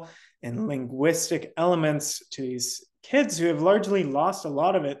cultural and linguistic elements to these kids who have largely lost a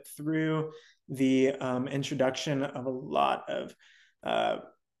lot of it through the introduction of a lot of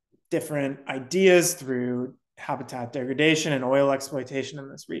different ideas through habitat degradation and oil exploitation in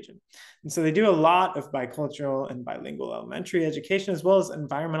this region. And so they do a lot of bicultural and bilingual elementary education, as well as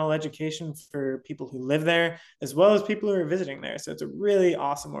environmental education for people who live there, as well as people who are visiting there. So it's a really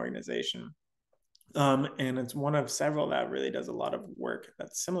awesome organization. And it's one of several that really does a lot of work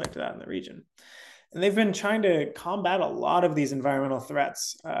that's similar to that in the region. And they've been trying to combat a lot of these environmental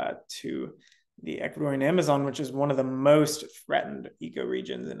threats to the Ecuadorian Amazon, which is one of the most threatened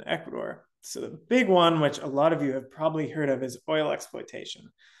ecoregions in Ecuador. So the big one, which a lot of you have probably heard of, is oil exploitation.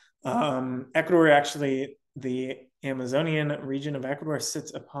 Ecuador, actually, the Amazonian region of Ecuador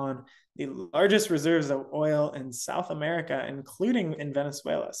sits upon the largest reserves of oil in South America, including in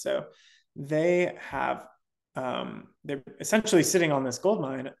Venezuela. So they have, they're essentially sitting on this gold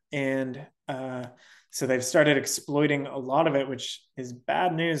mine, and so they've started exploiting a lot of it, which is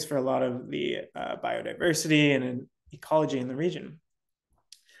bad news for a lot of the biodiversity and ecology in the region.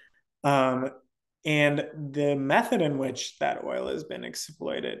 And the method in which that oil has been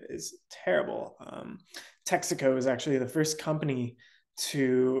exploited is terrible. Texaco is actually the first company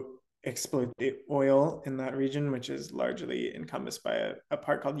to exploit the oil in that region, which is largely encompassed by a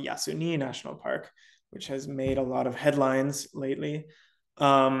park called Yasuni National Park, which has made a lot of headlines lately.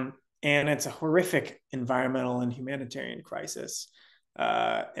 And it's a horrific environmental and humanitarian crisis.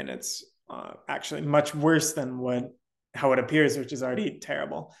 And it's actually much worse than how it appears, which is already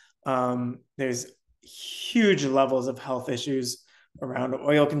terrible. There's huge levels of health issues around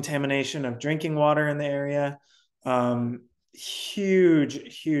oil contamination of drinking water in the area.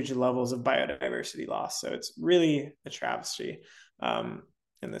 Huge levels of biodiversity loss. So it's really a travesty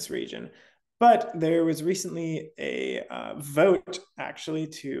in this region. But there was recently a vote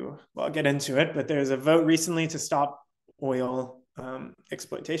actually I'll get into it, but there's a vote recently to stop oil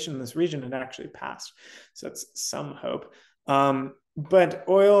exploitation in this region, and it actually passed. So that's some hope. But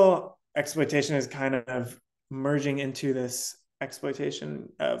oil exploitation is kind of merging into this exploitation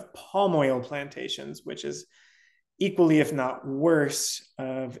of palm oil plantations, which is equally, if not worse,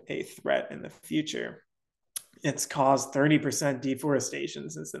 of a threat in the future. It's caused 30% deforestation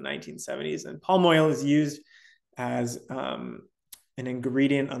since the 1970s, and palm oil is used as an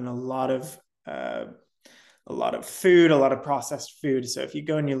ingredient on a lot of food, a lot of processed food. So if you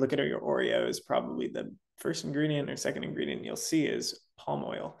go and you look at your Oreos, probably the first ingredient or second ingredient you'll see is palm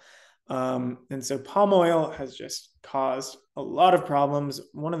oil. And so palm oil has just caused a lot of problems.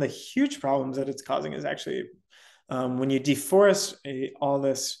 One of the huge problems that it's causing is actually when you deforest all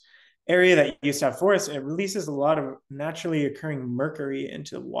this area that used to have forests, it releases a lot of naturally occurring mercury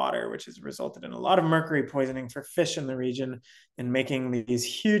into the water, which has resulted in a lot of mercury poisoning for fish in the region and making these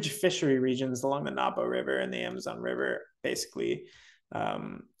huge fishery regions along the Napo River and the Amazon River basically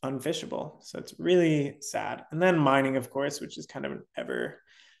unfishable. So it's really sad. And then mining, of course, which is kind of ever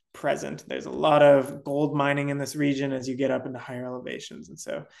present. There's a lot of gold mining in this region as you get up into higher elevations. And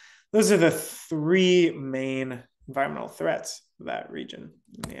so those are the three main environmental threats of that region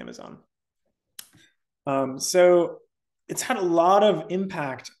in the Amazon. So it's had a lot of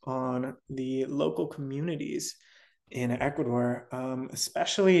impact on the local communities in Ecuador,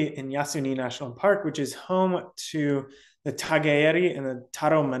 especially in Yasuni National Park, which is home to the Tagayeri and the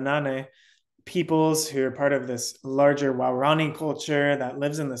Taromanane peoples who are part of this larger Waorani culture that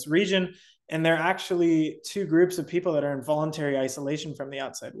lives in this region. And they're actually two groups of people that are in voluntary isolation from the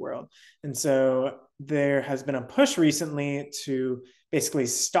outside world. And so there has been a push recently to basically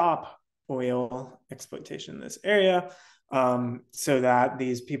stop oil exploitation in this area so that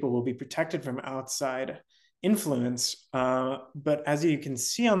these people will be protected from outside influence. But as you can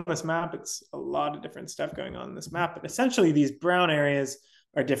see on this map, it's a lot of different stuff going on in this map. But essentially, these brown areas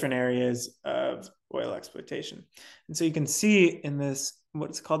are different areas of oil exploitation. And so you can see in this,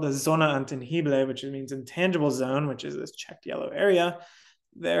 what's called the zona intangible, which means intangible zone, which is this checked yellow area,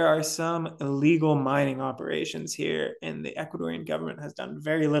 there are some illegal mining operations here, and the Ecuadorian government has done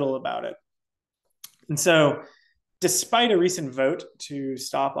very little about it. And so despite a recent vote to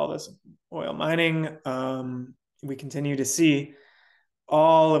stop all this oil mining, we continue to see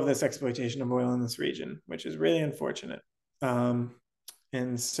all of this exploitation of oil in this region, which is really unfortunate.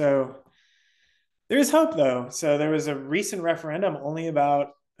 And so there is hope, though. So there was a recent referendum only about,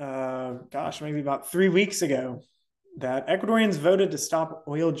 maybe about 3 weeks ago, that Ecuadorians voted to stop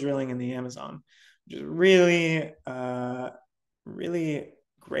oil drilling in the Amazon, which is really, really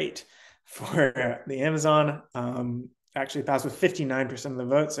great for the Amazon. Actually passed with 59% of the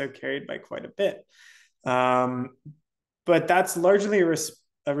vote, so carried by quite a bit. But that's largely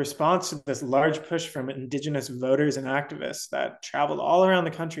a response to this large push from indigenous voters and activists that traveled all around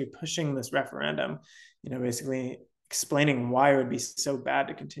the country pushing this referendum, basically explaining why it would be so bad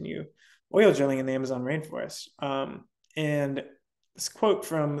to continue oil drilling in the Amazon rainforest. And this quote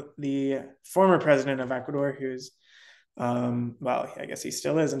from the former president of Ecuador, who's I guess he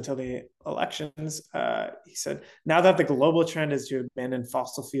still is until the elections. He said, "Now that the global trend is to abandon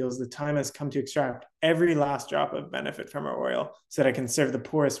fossil fuels, the time has come to extract every last drop of benefit from our oil so that it can serve the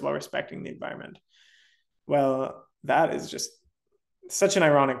poorest while respecting the environment." Well, that is just such an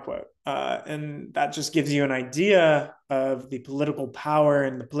ironic quote. And that just gives you an idea of the political power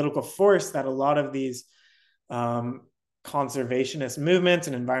and the political force that a lot of these conservationist movements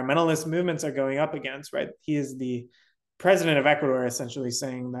and environmentalist movements are going up against, right? He is the president of Ecuador, essentially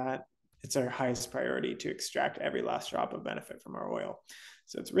saying that it's our highest priority to extract every last drop of benefit from our oil.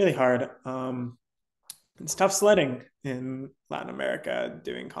 So it's really hard. It's tough sledding in Latin America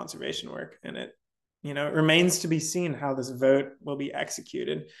doing conservation work, and it remains to be seen how this vote will be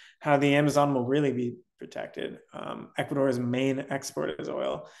executed, how the Amazon will really be protected. Ecuador's main export is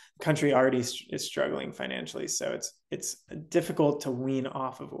oil. The country already is struggling financially, so it's difficult to wean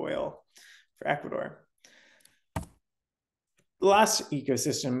off of oil for Ecuador. The last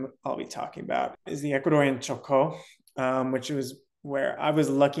ecosystem I'll be talking about is the Ecuadorian Chocó, which was where I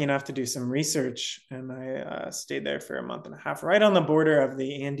was lucky enough to do some research, and I stayed there for a month and a half, right on the border of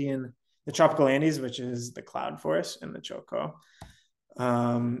the tropical Andes, which is the cloud forest, and the Chocó.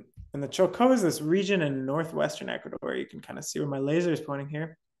 And the Chocó is this region in northwestern Ecuador. You can kind of see where my laser is pointing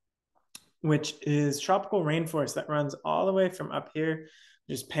here, which is tropical rainforest that runs all the way from up here,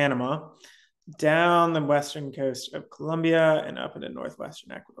 which is Panama, down the western coast of Colombia and up into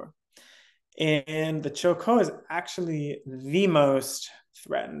northwestern Ecuador. And the Chocó is actually the most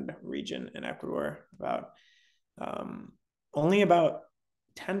threatened region in Ecuador. Only about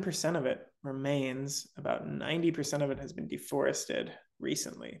 10% of it remains. About 90% of it has been deforested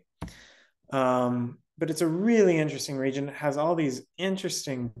recently. But it's a really interesting region. It has all these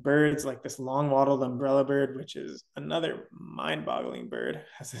interesting birds, like this long-wattled umbrella bird, which is another mind-boggling bird. It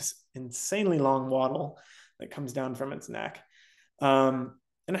has this insanely long wattle that comes down from its neck. And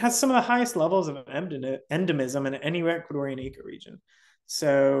it has some of the highest levels of endemism in any Ecuadorian ecoregion.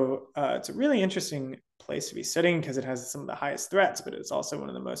 So it's a really interesting place to be studying because it has some of the highest threats, but it's also one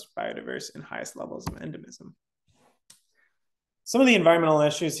of the most biodiverse and highest levels of endemism. Some of the environmental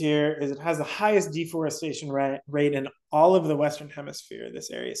issues here is it has the highest deforestation rate in all of the Western Hemisphere,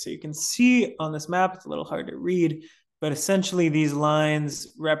 this area. So you can see on this map, it's a little hard to read, but essentially these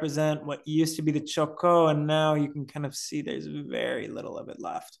lines represent what used to be the Chocó, and now you can kind of see there's very little of it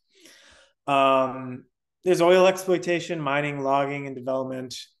left. There's oil exploitation, mining, logging, and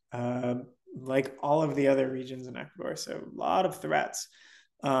development, like all of the other regions in Ecuador. So a lot of threats.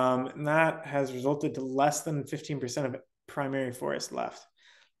 And that has resulted to less than 15% of primary forest left.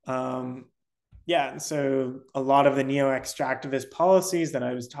 And so a lot of the neo-extractivist policies that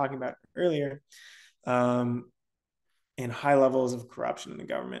I was talking about earlier, and high levels of corruption in the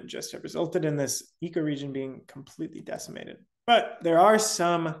government just have resulted in this ecoregion being completely decimated. But there are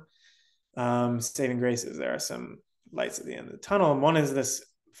some saving graces. There are some lights at the end of the tunnel. And one is this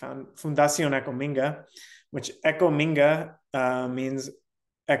Fundación Ecominga, which Ecominga means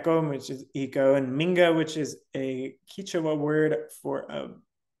eco, which is eco, and minga, which is a Quechua word for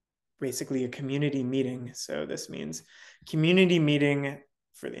basically a community meeting. So this means community meeting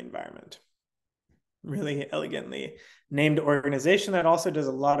for the environment. Really elegantly named organization that also does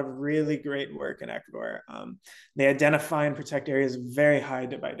a lot of really great work in Ecuador. They identify and protect areas of very high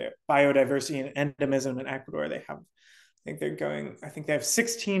biodiversity and endemism in Ecuador. I think they have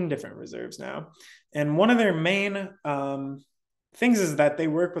 16 different reserves now. And one of their main things is that they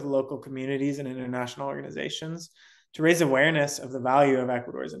work with local communities and international organizations to raise awareness of the value of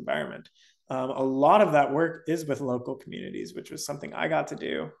Ecuador's environment. A lot of that work is with local communities, which was something I got to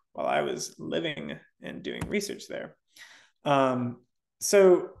do while I was living and doing research there.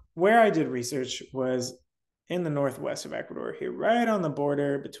 So where I did research was in the northwest of Ecuador here, right on the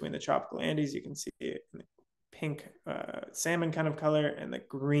border between the tropical Andes. You can see it in the pink salmon kind of color and the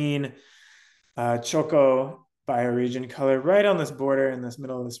green Chocó bioregion color right on this border in this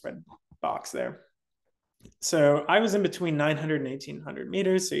middle of this red box there. So I was in between 900 and 1800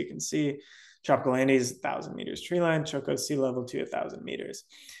 meters. So you can see tropical Andes, 1,000 meters tree line, Choco sea level to 1,000 meters.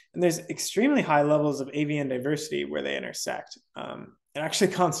 And there's extremely high levels of avian diversity where they intersect. It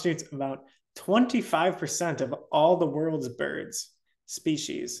actually constitutes about 25% of all the world's birds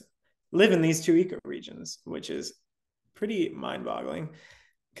species live in these two ecoregions, which is pretty mind-boggling,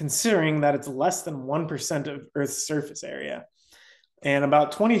 considering that it's less than 1% of Earth's surface area. And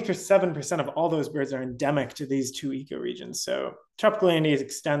about 27% of all those birds are endemic to these two ecoregions. So tropical Andes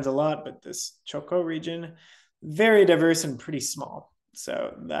extends a lot, but this Choco region, very diverse and pretty small.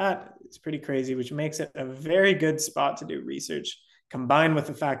 So that is pretty crazy, which makes it a very good spot to do research, combined with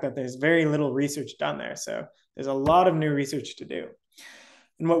the fact that there's very little research done there. So there's a lot of new research to do.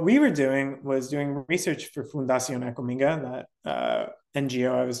 And what we were doing was doing research for Fundación Ecominga, that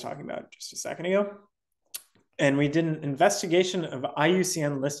NGO I was talking about just a second ago. And we did an investigation of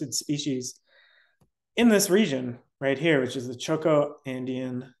IUCN-listed species in this region right here, which is the Choco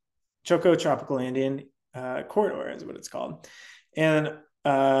Tropical Andean corridor is what it's called. And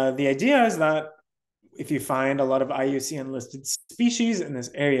the idea is that if you find a lot of IUCN-listed species in this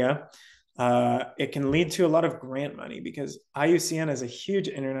area, it can lead to a lot of grant money, because IUCN is a huge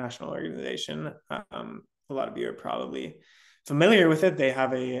international organization. A lot of you are probably familiar with it. They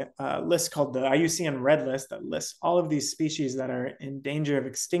have a list called the IUCN Red List that lists all of these species that are in danger of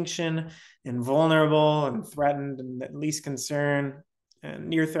extinction and vulnerable and threatened and at least concern and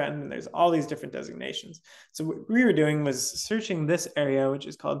near threatened. And there's all these different designations. So what we were doing was searching this area, which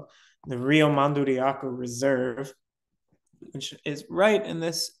is called the Rio Manduriaco Reserve, which is right in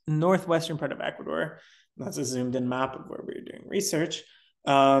this northwestern part of Ecuador. That's a zoomed in map of where we were doing research.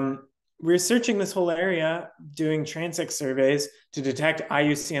 We're searching this whole area, doing transect surveys to detect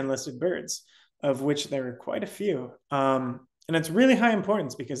IUCN-listed birds, of which there are quite a few. And it's really high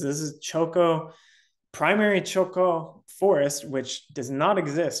importance because this is primary Choco forest, which does not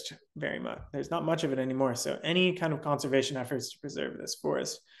exist very much. There's not much of it anymore. So any kind of conservation efforts to preserve this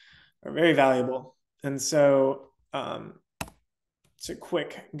forest are very valuable. And so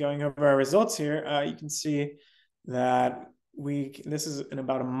quick going over our results here, you can see that this is in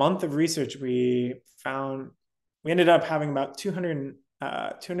about a month of research, we ended up having about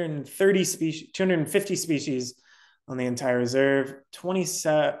 250 species on the entire reserve,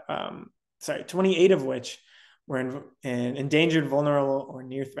 28 of which were in endangered, vulnerable, or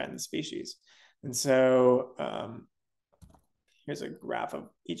near threatened species. And so here's a graph of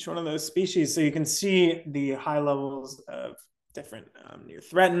each one of those species. So you can see the high levels of different near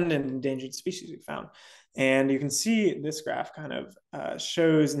threatened and endangered species we found. And you can see this graph kind of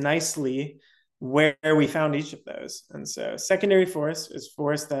shows nicely where we found each of those. And so secondary forest is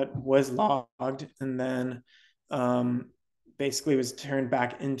forest that was logged and then basically was turned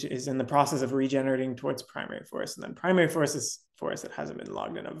back is in the process of regenerating towards primary forest. And then primary forest is forest that hasn't been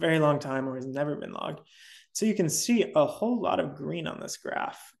logged in a very long time or has never been logged. So you can see a whole lot of green on this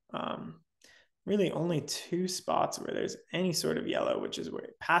graph. Really only two spots where there's any sort of yellow, which is where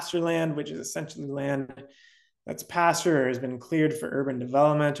pasture land, which is essentially land that's pasture or has been cleared for urban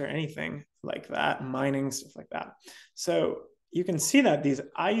development or anything like that, mining, stuff like that. So you can see that these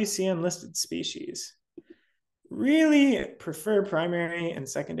IUCN-listed species really prefer primary and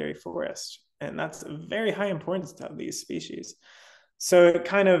secondary forest. And that's a very high importance to have these species. So it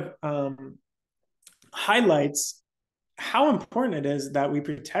kind of highlights how important it is that we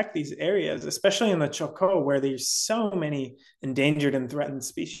protect these areas, especially in the Choco, where there's so many endangered and threatened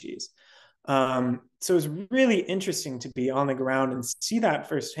species. So it's really interesting to be on the ground and see that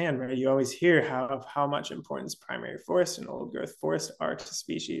firsthand, right? You always hear how much importance primary forest and old growth forest are to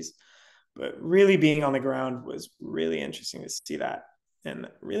species, but really being on the ground was really interesting to see that, and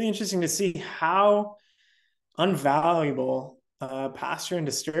really interesting to see how unvaluable pasture and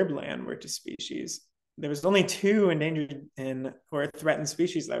disturbed land were to species. There was only 2 endangered or threatened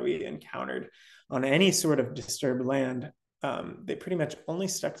species that we encountered on any sort of disturbed land. They pretty much only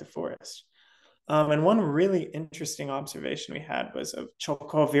stuck to forest. And one really interesting observation we had was of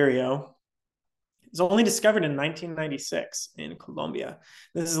Choco vireo. It was only discovered in 1996 in Colombia.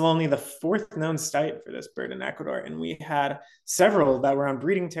 This is only the 4th known site for this bird in Ecuador. And we had several that were on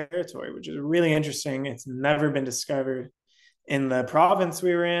breeding territory, which is really interesting. It's never been discovered in the province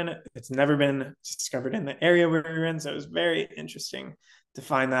we were in. It's never been discovered in the area we were in. So it was very interesting to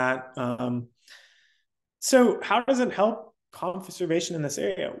find that. So how does it help conservation in this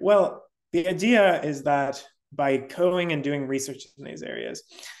area? Well, the idea is that by going and doing research in these areas,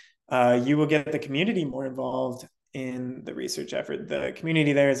 you will get the community more involved in the research effort. The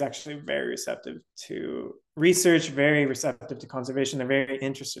community there is actually very receptive to research, very receptive to conservation. They're very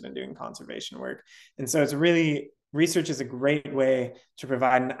interested in doing conservation work. And so it's really, research is a great way to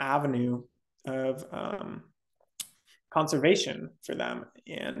provide an avenue of conservation for them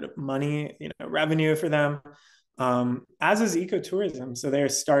and money, revenue for them, as is ecotourism. So they're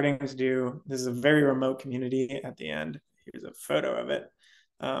starting to do, this is a very remote community at the end. Here's a photo of it.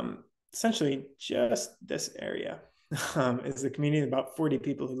 Essentially just this area is the community, about 40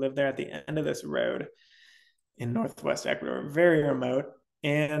 people who live there at the end of this road in Northwest Ecuador, very remote.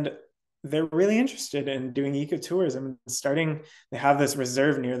 And they're really interested in doing ecotourism and they have this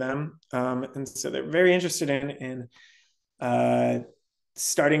reserve near them. And so they're very interested in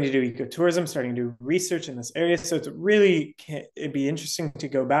starting to do ecotourism, starting to do research in this area. So it'd be interesting to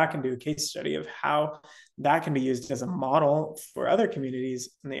go back and do a case study of how that can be used as a model for other communities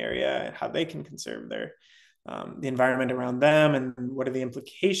in the area and how they can conserve the environment around them, and what are the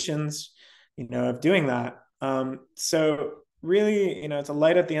implications, of doing that. So really, it's a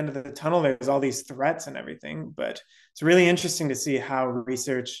light at the end of the tunnel. There's all these threats and everything, but it's really interesting to see how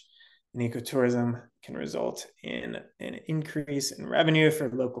research in ecotourism can result in an increase in revenue for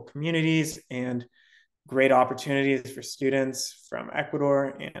local communities and great opportunities for students from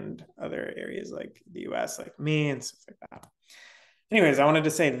Ecuador and other areas like the US, like me, and stuff like that. Anyways, I wanted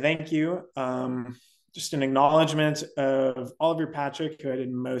to say thank you. Just an acknowledgement of Oliver Patrick, who I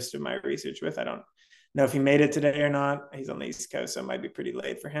did most of my research with. I don't know if he made it today or not. He's on the East Coast, so it might be pretty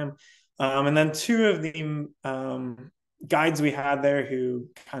late for him. And then two of the guides we had there who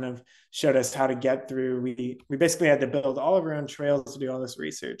kind of showed us how to get through. We basically had to build all of our own trails to do all this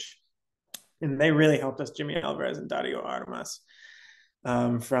research. And they really helped us, Jimmy Alvarez and Dario Armas,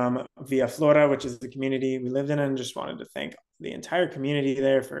 from Via Flora, which is the community we lived in, and just wanted to thank the entire community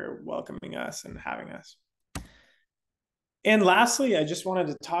there for welcoming us and having us. And lastly, I just wanted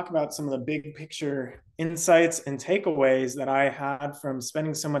to talk about some of the big picture insights and takeaways that I had from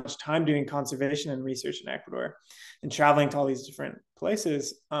spending so much time doing conservation and research in Ecuador and traveling to all these different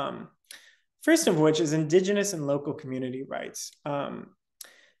places. First of which is indigenous and local community rights.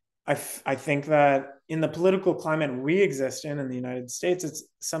 I think that in the political climate we exist in the United States, it's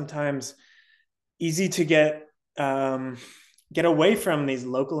sometimes easy to get away from these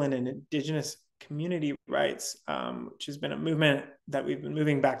local and indigenous community rights, which has been a movement that we've been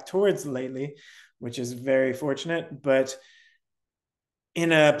moving back towards lately, which is very fortunate. But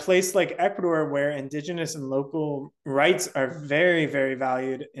in a place like Ecuador, where indigenous and local rights are very, very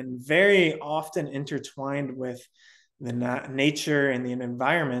valued and very often intertwined with the nature and the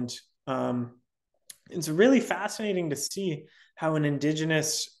environment, it's really fascinating to see how an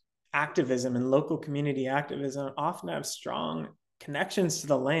indigenous activism and local community activism often have strong connections to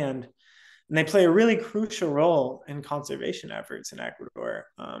the land, and they play a really crucial role in conservation efforts in Ecuador.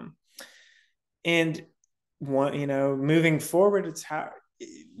 And moving forward, it's how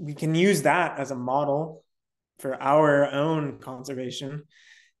we can use that as a model for our own conservation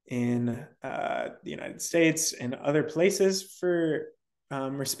in the United States and other places for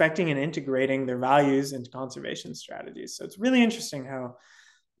respecting and integrating their values into conservation strategies. So it's really interesting how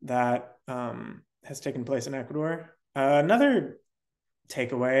that has taken place in Ecuador. Another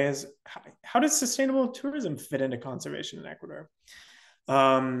takeaway is how does sustainable tourism fit into conservation in Ecuador?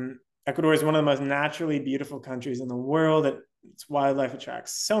 Ecuador is one of the most naturally beautiful countries in the world. Its wildlife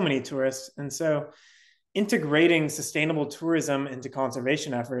attracts so many tourists. And so integrating sustainable tourism into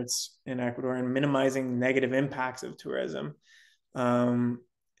conservation efforts in Ecuador and minimizing negative impacts of tourism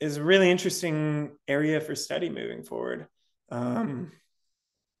is a really interesting area for study moving forward.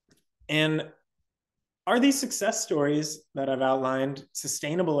 And are these success stories that I've outlined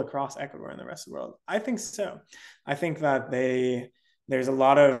sustainable across Ecuador and the rest of the world? I think so. I think that there's a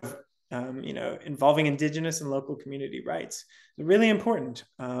lot of involving indigenous and local community rights. They're really important.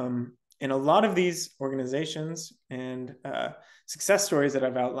 And a lot of these organizations and success stories that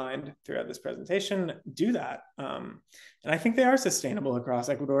I've outlined throughout this presentation do that. And I think they are sustainable across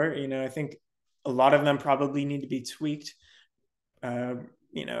Ecuador. I think a lot of them probably need to be tweaked,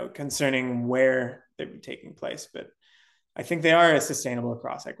 concerning where they'd be taking place. But I think they are sustainable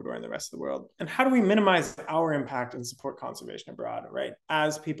across Ecuador and the rest of the world. And how do we minimize our impact and support conservation abroad, right?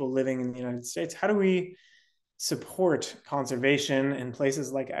 As people living in the United States, how do we support conservation in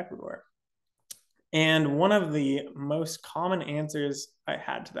places like Ecuador? And one of the most common answers I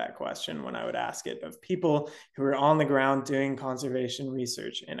had to that question when I would ask it of people who were on the ground doing conservation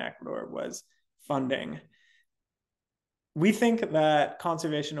research in Ecuador was funding. We think that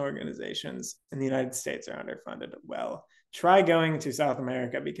conservation organizations in the United States are underfunded. Well, try going to South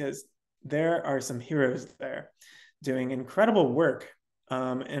America, because there are some heroes there. doing incredible work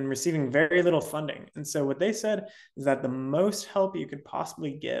and receiving very little funding. And so what they said is that the most help you could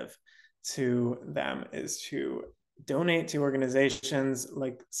possibly give to them is to donate to organizations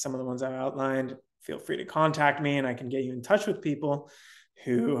like some of the ones I've outlined. Feel free to contact me and I can get you in touch with people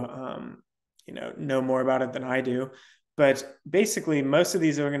who know more about it than I do. But basically, most of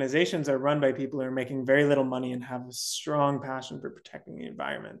these organizations are run by people who are making very little money and have a strong passion for protecting the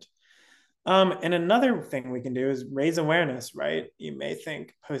environment. And another thing we can do is raise awareness, right? You may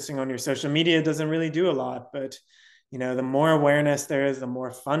think posting on your social media doesn't really do a lot, but the more awareness there is, the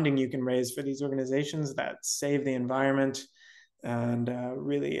more funding you can raise for these organizations that save the environment and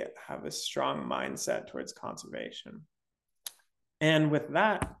really have a strong mindset towards conservation. And with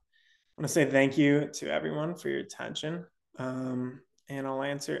that, I want to say thank you to everyone for your attention. And I'll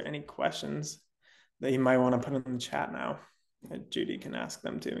answer any questions that you might want to put in the chat now. Judy can ask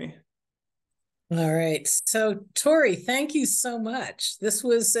them to me. All right. So, Torrey, thank you so much. This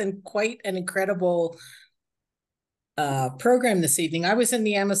was quite an incredible program this evening. I was in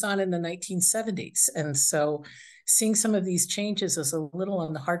the Amazon in the 1970s. And so seeing some of these changes is a little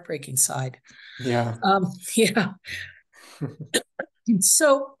on the heartbreaking side. Yeah. Yeah.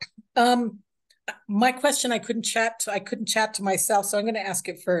 So my question, I couldn't chat to myself, so I'm going to ask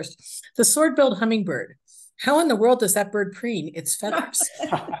it first. The sword-billed hummingbird, how in the world does that bird preen its feathers?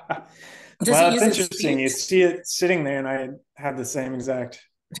 Well, it's interesting. You see it sitting there, and I had the same exact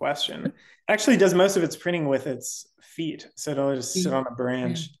question. It actually does most of its preening with its feet. So it'll just sit on a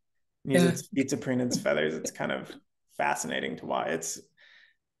branch and use its feet to preen its feathers. It's kind of fascinating to watch.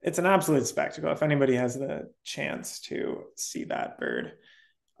 It's an absolute spectacle. If anybody has the chance to see that bird,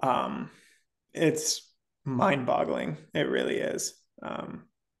 it's mind-boggling. It really is.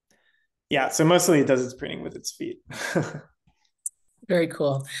 So mostly it does its preening with its feet. Very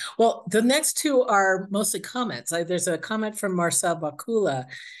cool. Well, the next two are mostly comments. There's a comment from Marcel Bakula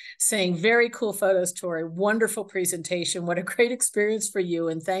saying, very cool photos, Torrey. Wonderful presentation. What a great experience for you.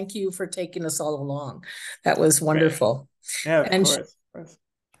 And thank you for taking us all along. That was wonderful. Great. Yeah, of course.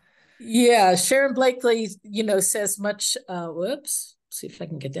 Yeah, Sharon Blakely, says much, whoops, see if I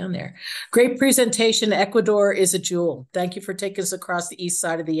can get down there. Great presentation. Ecuador is a jewel. Thank you for taking us across the east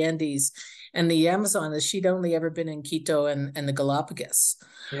side of the Andes and the Amazon, as she'd only ever been in Quito and the Galapagos.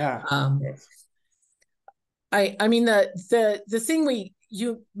 Yeah. I mean, the thing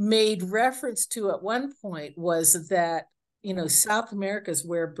you made reference to at one point was that, South America is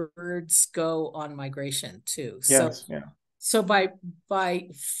where birds go on migration too. Yes, So by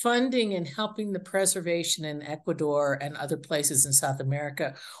funding and helping the preservation in Ecuador and other places in South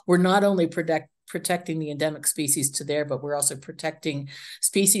America, we're not only protecting the endemic species to there, but we're also protecting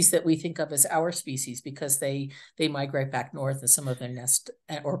species that we think of as our species because they migrate back north and some of them nest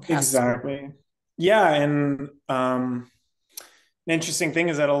or pass. Exactly. Through. Yeah, and an interesting thing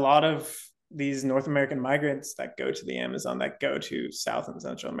is that a lot of these North American migrants that go to the Amazon, that go to South and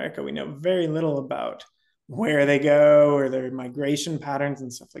Central America, we know very little about where they go or their migration patterns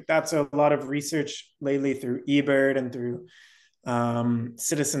and stuff like that. So a lot of research lately through eBird and through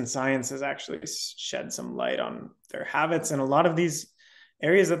citizen science has actually shed some light on their habits. And a lot of these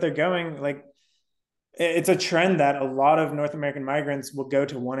areas that they're going, like, it's a trend that a lot of North American migrants will go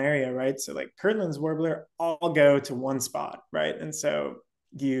to one area, right? So like Kirtland's warbler all go to one spot, right? And so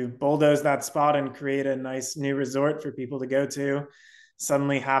you bulldoze that spot and create a nice new resort for people to go to.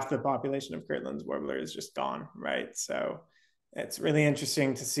 Suddenly half the population of Kirtland's warbler is just gone, right? So it's really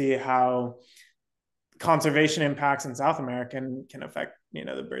interesting to see how conservation impacts in South America can affect,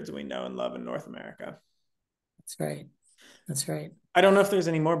 the birds we know and love in North America. That's right. I don't know if there's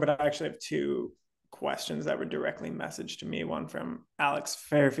any more, but I actually have two questions that were directly messaged to me. One from Alex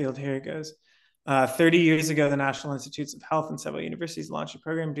Fairfield. Here it goes. 30 years ago, the National Institutes of Health and several universities launched a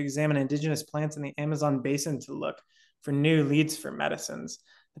program to examine indigenous plants in the Amazon basin to look for new leads for medicines.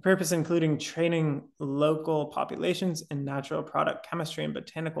 The purpose including training local populations in natural product chemistry and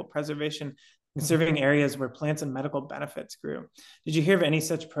botanical preservation, conserving areas where plants and medical benefits grew. Did you hear of any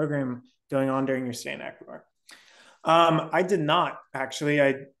such program going on during your stay in Ecuador? I did not, actually.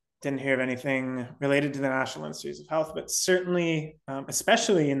 I didn't hear of anything related to the National Institutes of Health, but certainly,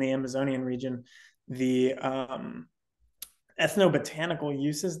 especially in the Amazonian region, the ethnobotanical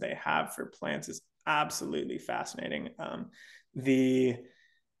uses they have for plants is absolutely fascinating. The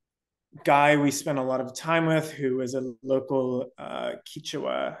guy we spent a lot of time with, who is a local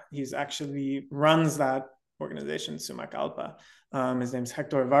Quichua, he's actually runs that organization, Sumacalpa. His name's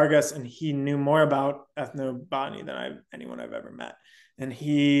Hector Vargas, and he knew more about ethnobotany than anyone I've ever met. And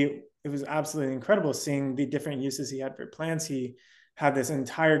it was absolutely incredible seeing the different uses he had for plants. He had this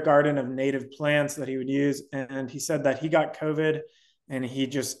entire garden of native plants that he would use. And he said that he got COVID and he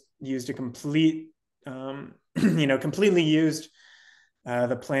just used a completely used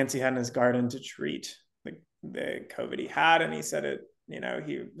the plants he had in his garden to treat the COVID he had. And he said it,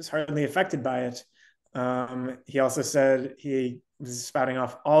 he was hardly affected by it. He also said he was spouting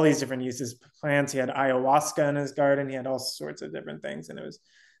off all these different uses of plants. He had ayahuasca in his garden. He had all sorts of different things. And it was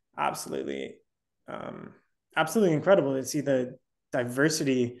absolutely incredible to see the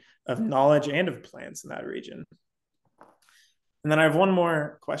diversity of knowledge and of plants in that region. And then I have one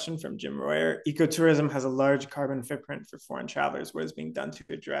more question from Jim Royer. Ecotourism has a large carbon footprint for foreign travelers. What is being done to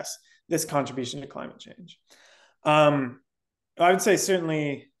address this contribution to climate change? I would say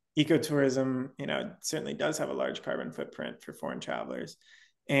certainly ecotourism, certainly does have a large carbon footprint for foreign travelers.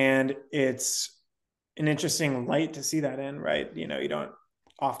 And it's an interesting light to see that in, right? You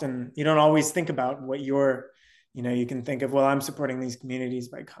don't always think about what you can think of, well, I'm supporting these communities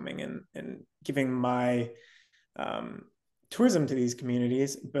by coming and giving my tourism to these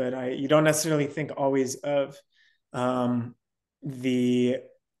communities, but you don't necessarily think always of the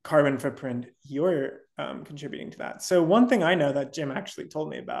carbon footprint you're contributing to that. So one thing I know that Jim actually told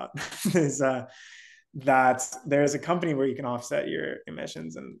me about is that there's a company where you can offset your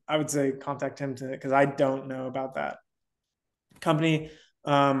emissions, and I would say contact him because I don't know about that company.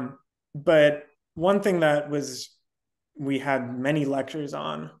 But one thing that we had many lectures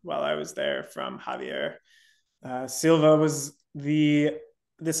on while I was there from Javier Silva was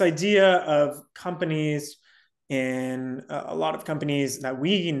this idea of companies in a lot of companies that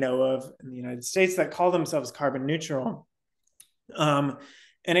we know of in the United States that call themselves carbon neutral. And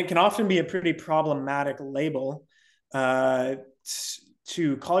it can often be a pretty problematic label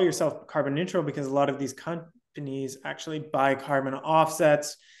to call yourself carbon neutral, because a lot of these companies actually buy carbon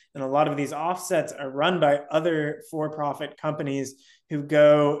offsets. And a lot of these offsets are run by other for-profit companies who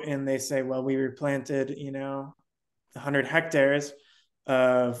go and they say, well, we replanted, 100 hectares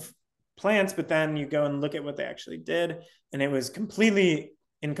of plants, but then you go and look at what they actually did, and it was completely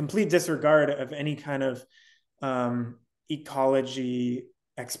in complete disregard of any kind of ecology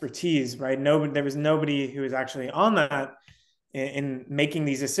expertise, right? There was nobody who was actually on that in making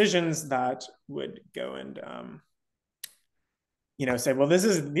these decisions that would go and say, well, these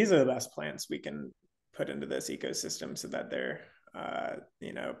are the best plants we can put into this ecosystem so that they're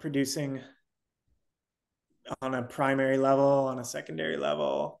producing on a primary level, on a secondary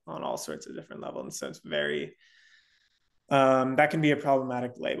level, on all sorts of different levels. And so it's very that can be a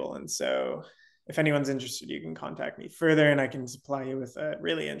problematic label. And so if anyone's interested, you can contact me further and I can supply you with a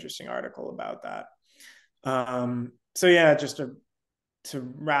really interesting article about that. So yeah, just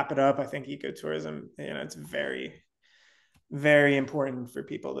to wrap it up, I think ecotourism, it's very, very important for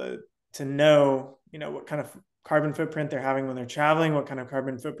people to know, what kind of carbon footprint they're having when they're traveling, what kind of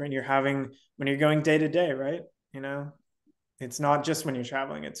carbon footprint you're having when you're going day to day, right? It's not just when you're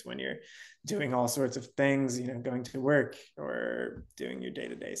traveling, it's when you're doing all sorts of things, going to work or doing your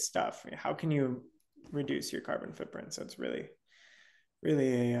day-to-day stuff. How can you reduce your carbon footprint? So it's really,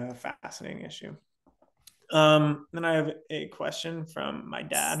 really a fascinating issue. Then I have a question from my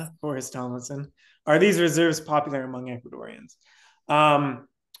dad, Gage-Tomlinson. Are these reserves popular among Ecuadorians?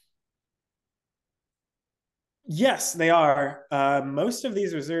 Yes, they are. Most of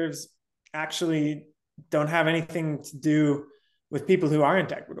these reserves actually don't have anything to do with people who aren't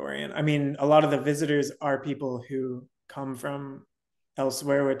Ecuadorian. I mean, a lot of the visitors are people who come from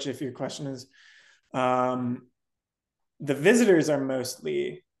elsewhere, which, if your question is, the visitors are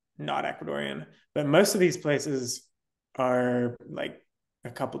mostly not Ecuadorian, but most of these places are like a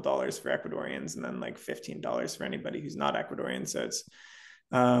couple dollars for Ecuadorians and then like $15 for anybody who's not Ecuadorian. So it's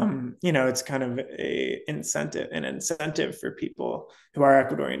it's kind of an incentive for people who are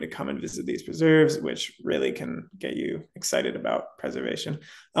Ecuadorian to come and visit these preserves, which really can get you excited about preservation.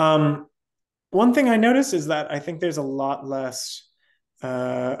 One thing I noticed is that I think there's a lot less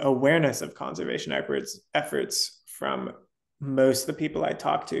awareness of conservation efforts from most of the people I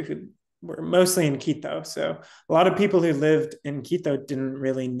talked to who were mostly in Quito. So a lot of people who lived in Quito didn't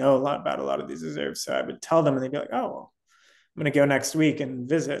really know a lot about a lot of these reserves. So I would tell them and they'd be like, oh, well, I'm going to go next week and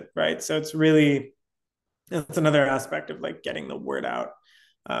visit, right? So it's another aspect of like getting the word out,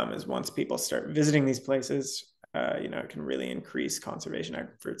 is once people start visiting these places, it can really increase conservation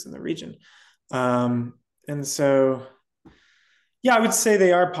efforts in the region. And so, yeah, I would say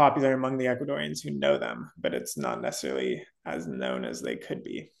they are popular among the Ecuadorians who know them, but it's not necessarily as known as they could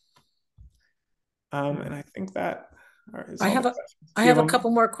be. And I think that I have a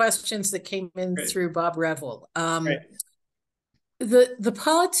couple more questions that came in through Bob Revel. The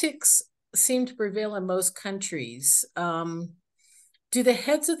politics seem to prevail in most countries. Do the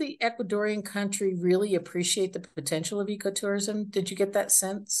heads of the Ecuadorian country really appreciate the potential of ecotourism? Did you get that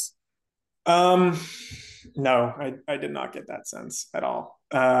sense? No, I did not get that sense at all.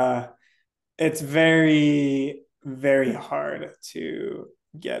 It's very, very hard to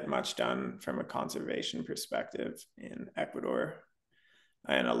get much done from a conservation perspective in Ecuador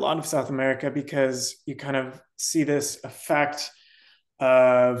and a lot of South America, because you kind of see this effect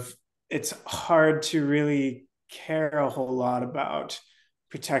of it's hard to really care a whole lot about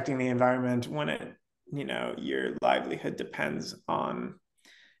protecting the environment when it, your livelihood depends on,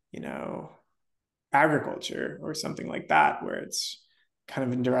 agriculture or something like that, where it's kind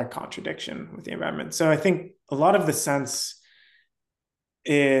of in direct contradiction with the environment. So I think a lot of the sense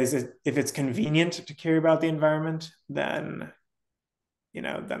is if it's convenient to care about the environment, then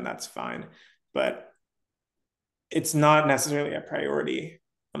that's fine. But it's not necessarily a priority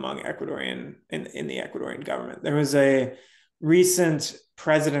among Ecuadorian in the Ecuadorian government. There was a recent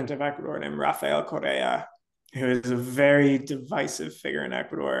president of Ecuador named Rafael Correa, who is a very divisive figure in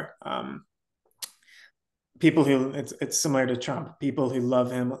Ecuador. People who it's similar to Trump. People who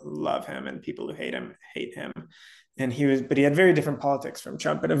love him, and people who hate him, hate him. And he had very different politics from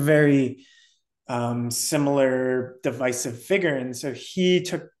Trump, but a very similar divisive figure. And so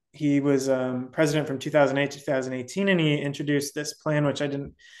he was president from 2008 to 2018, and he introduced this plan, which I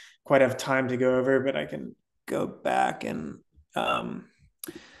didn't quite have time to go over, but I can go back and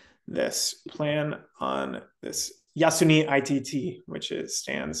this plan on this Yasuni ITT, which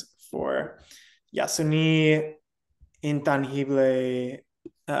stands for Yasuni Intangible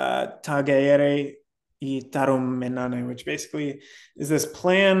Tagaere y Tarum Menane, which basically is this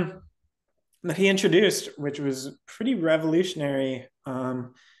plan that he introduced, which was pretty revolutionary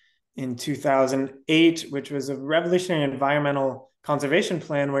in 2008, which was a revolutionary environmental conservation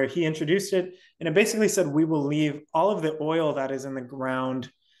plan where he introduced it. And it basically said, we will leave all of the oil that is in the ground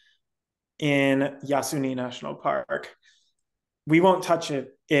in Yasuni National Park. We won't touch it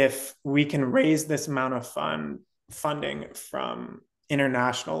if we can raise this amount of funding from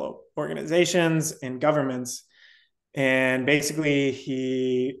international organizations and governments. And basically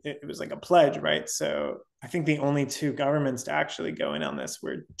it was like a pledge, right? So I think the only two governments to actually go in on this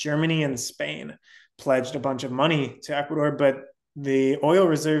were Germany and Spain. Pledged a bunch of money to Ecuador, but the oil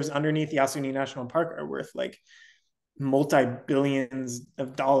reserves underneath Yasuni National Park are worth like multi-billions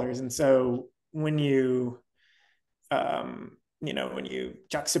of dollars. And so when you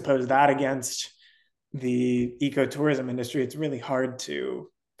juxtapose that against the ecotourism industry, it's really hard to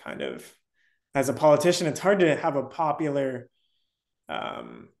kind of, as a politician, it's hard to have a popular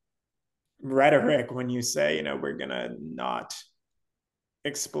rhetoric when you say, we're going to not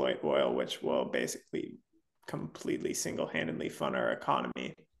exploit oil, which will basically completely single-handedly fund our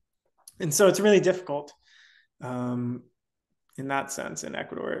economy. And so it's really difficult in that sense in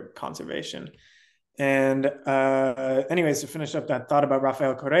Ecuador conservation. And anyways, to finish up that thought about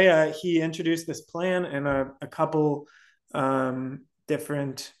Rafael Correa, he introduced this plan, and a couple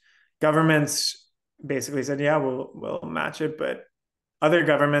different governments basically said, yeah, we'll match it. But other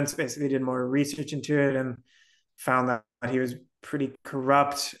governments basically did more research into it and found that he was pretty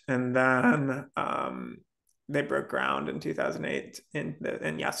corrupt. And then they broke ground in 2008 in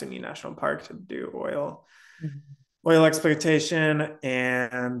Yasuni National Park to do oil exploitation.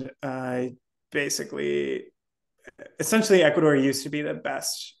 And basically, essentially, Ecuador used to be the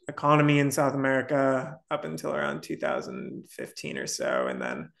best economy in South America up until around 2015 or so. And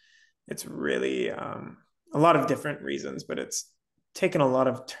then it's really a lot of different reasons, but it's taken a lot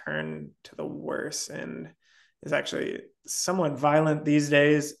of turn to the worse and is actually somewhat violent these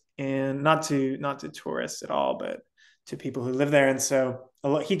days, and not to tourists at all, but to people who live there. And so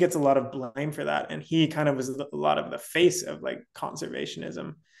he gets a lot of blame for that. And he kind of was a lot of the face of like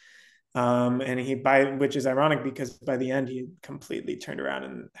conservationism. And which is ironic because by the end he completely turned around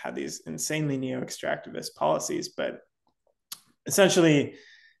and had these insanely neo-extractivist policies. But essentially,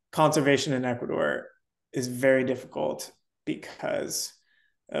 conservation in Ecuador is very difficult because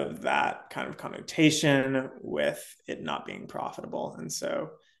of that kind of connotation with it not being profitable. And so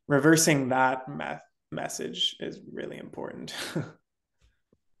reversing that message is really important.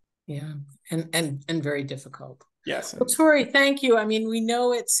 Yeah, and very difficult. Yes. Well, Torrey, thank you. I mean, we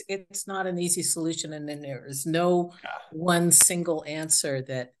know it's not an easy solution, and then there is no one single answer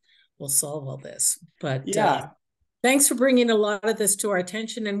that will solve all this. But thanks for bringing a lot of this to our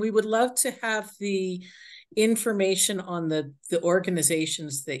attention, and we would love to have the information on the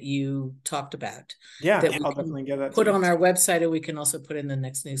organizations that you talked about. Yeah, that I'll definitely get that put on our website, and we can also put in the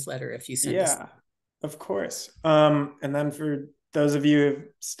next newsletter if you send us. Yeah, of course. And then for those of you who've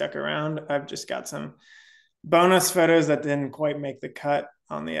stuck around, I've just got some bonus photos that didn't quite make the cut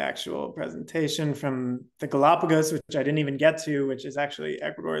on the actual presentation from the Galapagos, which I didn't even get to, which is actually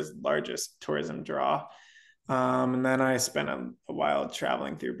Ecuador's largest tourism draw. And then I spent a while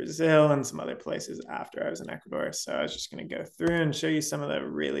traveling through Brazil and some other places after I was in Ecuador. So I was just going to go through and show you some of the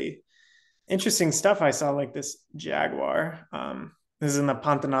really interesting stuff I saw, like this jaguar. This is in the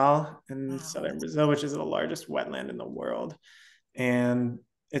Pantanal in southern Brazil, which is the largest wetland in the world. And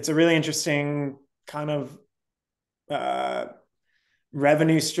it's a really interesting kind of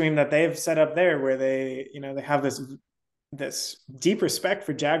revenue stream that they've set up there, where they have this deep respect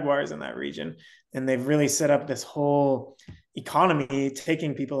for jaguars in that region, and they've really set up this whole economy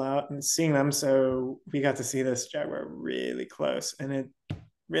taking people out and seeing them. So we got to see this jaguar really close, and it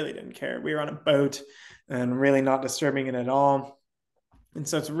really didn't care. We were on a boat and really not disturbing it at all. And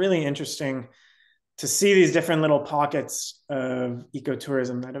so it's really interesting to see these different little pockets of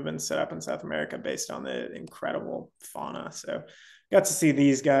ecotourism that have been set up in South America based on the incredible fauna. So got to see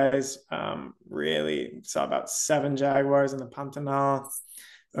these guys. Really saw about 7 jaguars in the Pantanal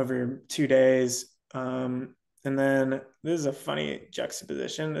over 2 days. And then this is a funny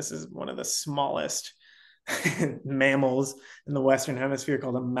juxtaposition. This is one of the smallest mammals in the Western Hemisphere,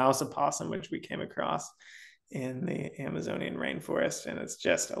 called a mouse opossum, which we came across in the Amazonian rainforest. And it's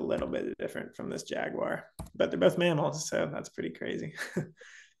just a little bit different from this jaguar, but they're both mammals. So that's pretty crazy.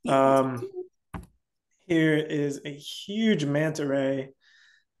 Here is a huge manta ray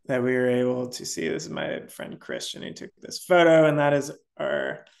that we were able to see. This is my friend Christian who took this photo, and that is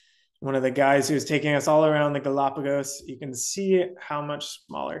one of the guys who was taking us all around the Galapagos. You can see how much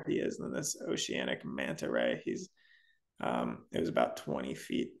smaller he is than this oceanic manta ray. It was about 20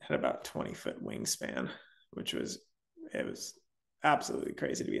 feet, had about 20-foot wingspan, it was absolutely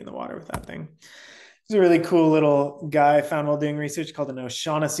crazy to be in the water with that thing. It's a really cool little guy I found while doing research, called an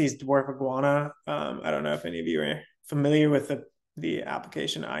O'Shaughnessy's dwarf iguana. I don't know if any of you are familiar with the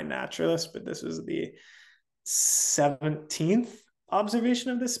application iNaturalist, but this was the 17th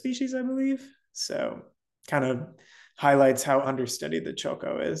observation of this species, I believe. So kind of highlights how understudied the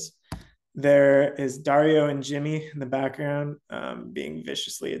choco is. There is Dario and Jimmy in the background, being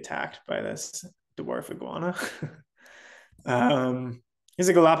viciously attacked by this dwarf iguana. Here's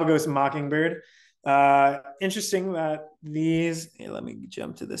a Galapagos mockingbird. Interesting that let me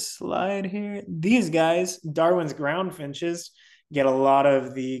jump to this slide here. These guys, Darwin's ground finches, get a lot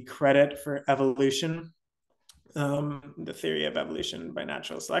of the credit for evolution. The theory of evolution by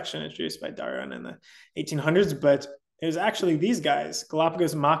natural selection, introduced by Darwin in the 1800s, but it was actually these guys,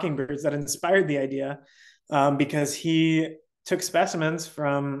 Galapagos mockingbirds, that inspired the idea, because he took specimens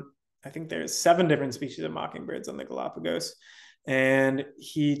from, I think there's 7 different species of mockingbirds on the Galapagos, and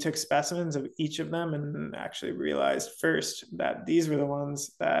he took specimens of each of them and actually realized first that these were the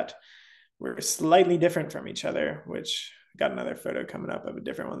ones that were slightly different from each other, which got another photo coming up of a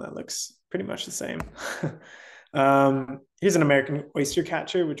different one that looks pretty much the same. Here's an American oyster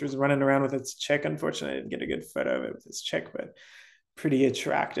catcher, which was running around with its chick. Unfortunately, I didn't get a good photo of it with its chick, but pretty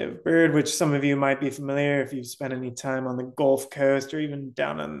attractive bird, which some of you might be familiar if you've spent any time on the Gulf Coast or even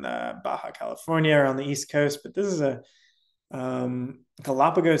down in Baja California or on the East Coast. But this is a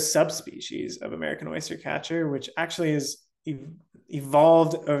Galapagos subspecies of American oyster catcher, which actually has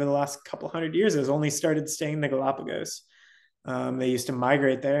evolved over the last couple hundred years. It has only started staying in the Galapagos. They used to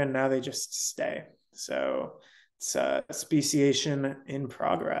migrate there, and now they just stay. So it's speciation in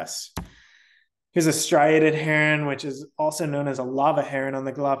progress. Here's a striated heron, which is also known as a lava heron on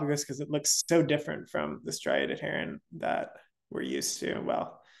the Galapagos, because it looks so different from the striated heron that we're used to.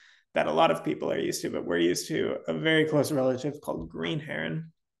 Well, that a lot of people are used to, but we're used to a very close relative called green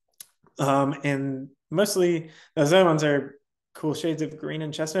heron. And mostly those other ones are cool shades of green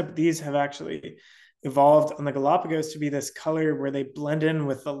and chestnut, but these have actually evolved on the Galapagos to be this color where they blend in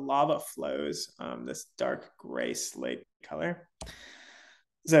with the lava flows, this dark gray slate color.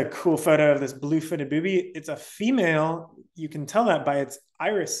 There's a cool photo of this blue-footed booby. It's a female. You can tell that by its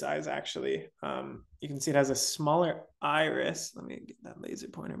iris size, actually. You can see it has a smaller iris. Let me get that laser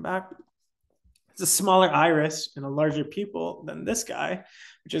pointer back. It's a smaller iris and a larger pupil than this guy,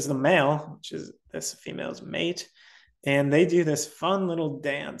 which is the male, which is this female's mate. And they do this fun little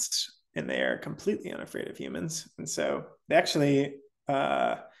dance, and they are completely unafraid of humans. And so they actually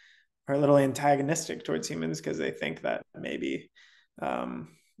are a little antagonistic towards humans, because they think that maybe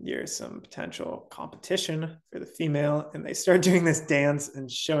there's some potential competition for the female, and they start doing this dance and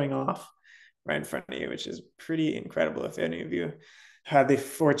showing off right in front of you, which is pretty incredible. If any of you had the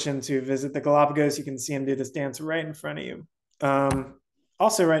fortune to visit the Galapagos, you can see them do this dance right in front of you.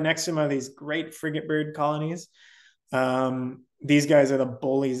 Also right next to them are these great frigate bird colonies. these guys are the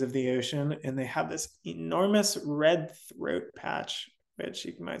bullies of the ocean, and they have this enormous red throat patch, which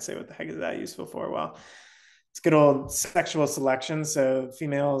you might say, what the heck is that useful for? Well, it's good old sexual selection. So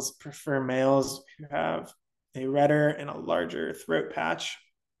females prefer males who have a redder and a larger throat patch.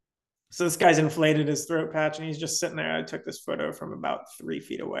 So this guy's inflated his throat patch, and he's just sitting there. I took this photo from about 3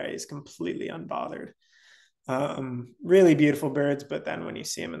 feet away. He's completely unbothered. Really beautiful birds, but then when you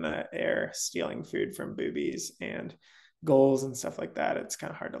see them in the air stealing food from boobies and gulls and stuff like that, it's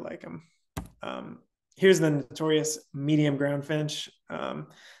kind of hard to like them. Here's the notorious medium ground finch.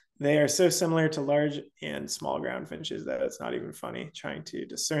 They are so similar to large and small ground finches that it's not even funny trying to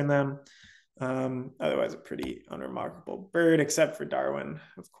discern them. Otherwise, a pretty unremarkable bird, except for Darwin,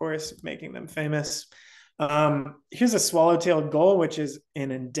 of course, making them famous. Here's a swallow-tailed gull, which is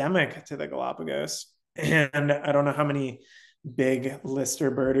an endemic to the Galapagos. And I don't know how many big lister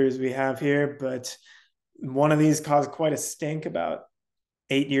birders we have here, but one of these caused quite a stink about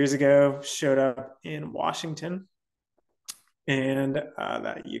 8 years ago, showed up in Washington. And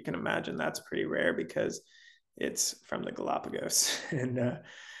that you can imagine that's pretty rare because it's from the Galapagos. And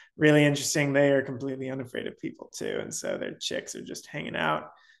really interesting, they are completely unafraid of people too. And so their chicks are just hanging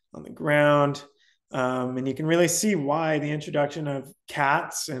out on the ground. And you can really see why the introduction of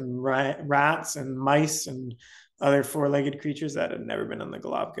cats and rats and mice and other four-legged creatures that had never been on the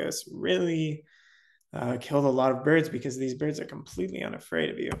Galapagos really killed a lot of birds, because these birds are completely unafraid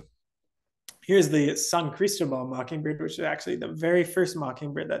of you. Here's the San Cristobal mockingbird, which is actually the very first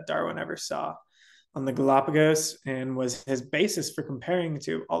mockingbird that Darwin ever saw on the Galapagos, and was his basis for comparing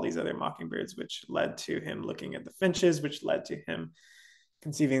to all these other mockingbirds, which led to him looking at the finches, which led to him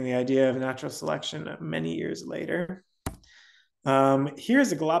conceiving the idea of natural selection many years later.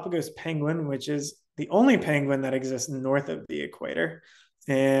 Here's a Galapagos penguin, which is the only penguin that exists north of the equator,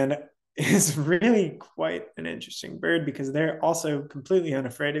 and is really quite an interesting bird because they're also completely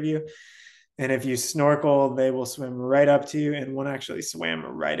unafraid of you. And if you snorkel, they will swim right up to you. And one actually swam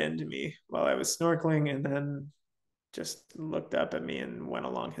right into me while I was snorkeling, and then just looked up at me and went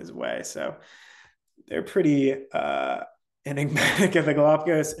along his way. So they're pretty enigmatic at the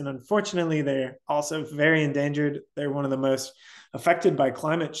Galapagos. And unfortunately, they're also very endangered. They're one of the most affected by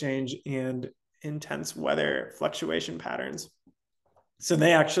climate change and intense weather fluctuation patterns. So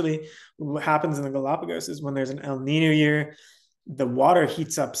they actually, what happens in the Galapagos is when there's an El Nino year, the water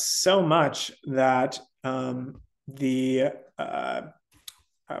heats up so much that why am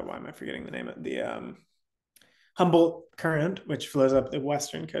I forgetting the name of the Humboldt Current, which flows up the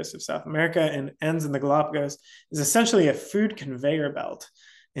western coast of South America and ends in the Galapagos, is essentially a food conveyor belt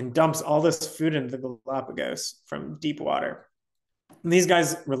and dumps all this food into the Galapagos from deep water. And these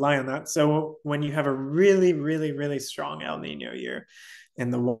guys rely on that. So when you have a really, really, really strong El Nino year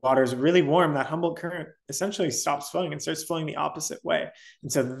and the water is really warm, that Humboldt Current essentially stops flowing and starts flowing the opposite way.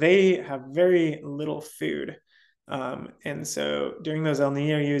 And so they have very little food. And so during those El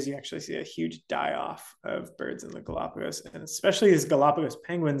Nino years, you actually see a huge die-off of birds in the Galapagos, and especially these Galapagos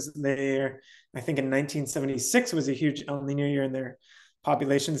penguins. I think in 1976 was a huge El Nino year, and their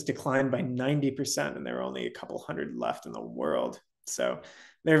populations declined by 90%, and there were only a couple hundred left in the world. So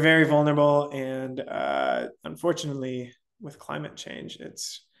they're very vulnerable, and unfortunately, with climate change,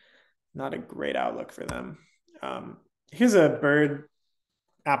 it's not a great outlook for them. Here's a bird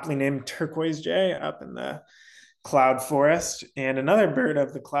aptly named turquoise jay up in the cloud forest, and another bird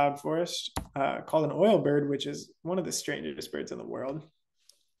of the cloud forest called an oil bird, which is one of the strangest birds in the world.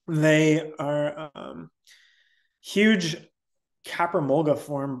 They are huge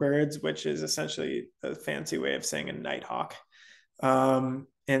caprimulgiform birds, which is essentially a fancy way of saying a nighthawk. And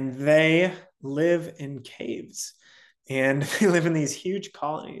they live in caves, and they live in these huge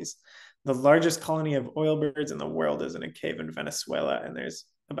colonies. The largest colony of oil birds in the world is in a cave in Venezuela, and there's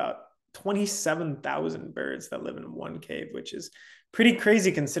about 27,000 birds that live in one cave, which is pretty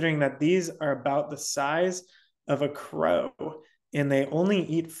crazy considering that these are about the size of a crow, and they only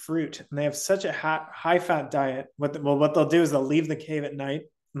eat fruit, and they have such a high fat diet. What they'll do is they'll leave the cave at night,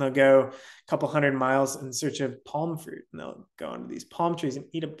 and they'll go a couple hundred miles in search of palm fruit, and they'll go into these palm trees and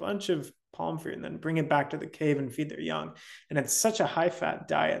eat a bunch of palm fruit and then bring it back to the cave and feed their young. And it's such a high fat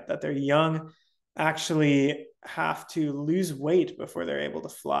diet that their young actually have to lose weight before they're able to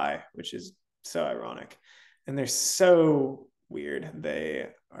fly, which is so ironic. And they're so weird. They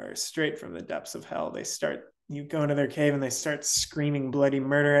are straight from the depths of hell. You go into their cave and they start screaming bloody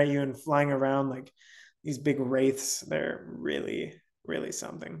murder at you and flying around like these big wraiths. They're really, really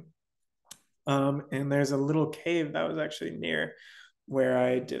something. And there's a little cave that was actually near where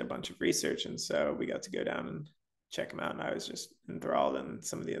I did a bunch of research. And so we got to go down and check them out. And I was just enthralled, and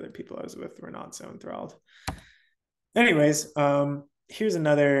some of the other people I was with were not so enthralled. Anyways, here's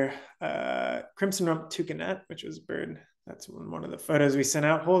another crimson rump toucanet, which was a bird. That's one of the photos we sent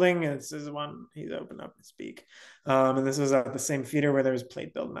out holding. And this is one he's opened up his beak. And this was at the same feeder where there was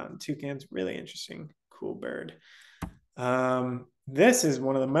plate-billed mountain toucans. Really interesting, cool bird. This is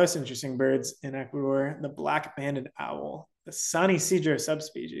one of the most interesting birds in Ecuador, the black-banded owl, the Sanisidro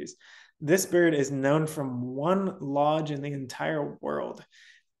subspecies. This bird is known from one lodge in the entire world.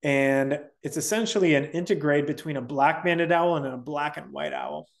 And it's essentially an intergrade between a black-banded owl and a black and white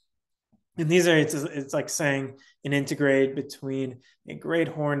owl. And these are, it's like saying an intergrade between a great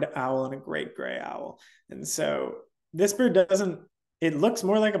horned owl and a great gray owl. And so this bird doesn't, it looks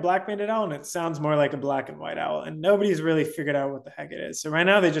more like a black-banded owl and it sounds more like a black and white owl. And nobody's really figured out what the heck it is. So right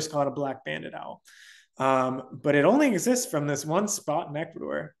now they just call it a black-banded owl. But it only exists from this one spot in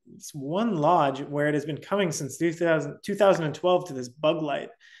Ecuador. It's one lodge where it has been coming since 2012 to this bug light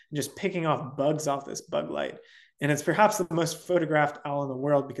and just picking off bugs off this bug light. And it's perhaps the most photographed owl in the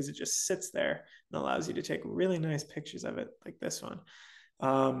world because it just sits there and allows you to take really nice pictures of it, like this one.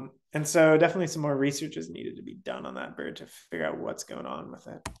 And so definitely some more research is needed to be done on that bird to figure out what's going on with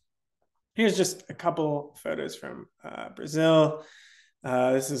it. Here's just a couple photos from Brazil.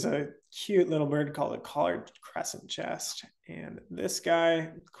 This is a cute little bird called a collared crescent chest. And this guy,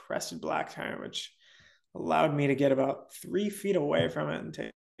 crested black tire, which allowed me to get about 3 feet away from it and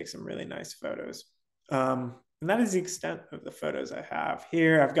take some really nice photos. And that is the extent of the photos I have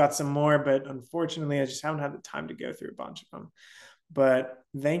here. I've got some more, but unfortunately, I just haven't had the time to go through a bunch of them. But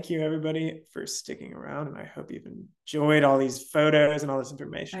thank you, everybody, for sticking around. And I hope you've enjoyed all these photos and all this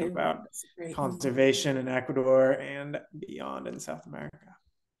information about conservation in Ecuador and beyond in South America.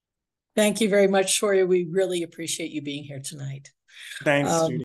 Thank you very much, Torrey. We really appreciate you being here tonight. Thanks, Judy.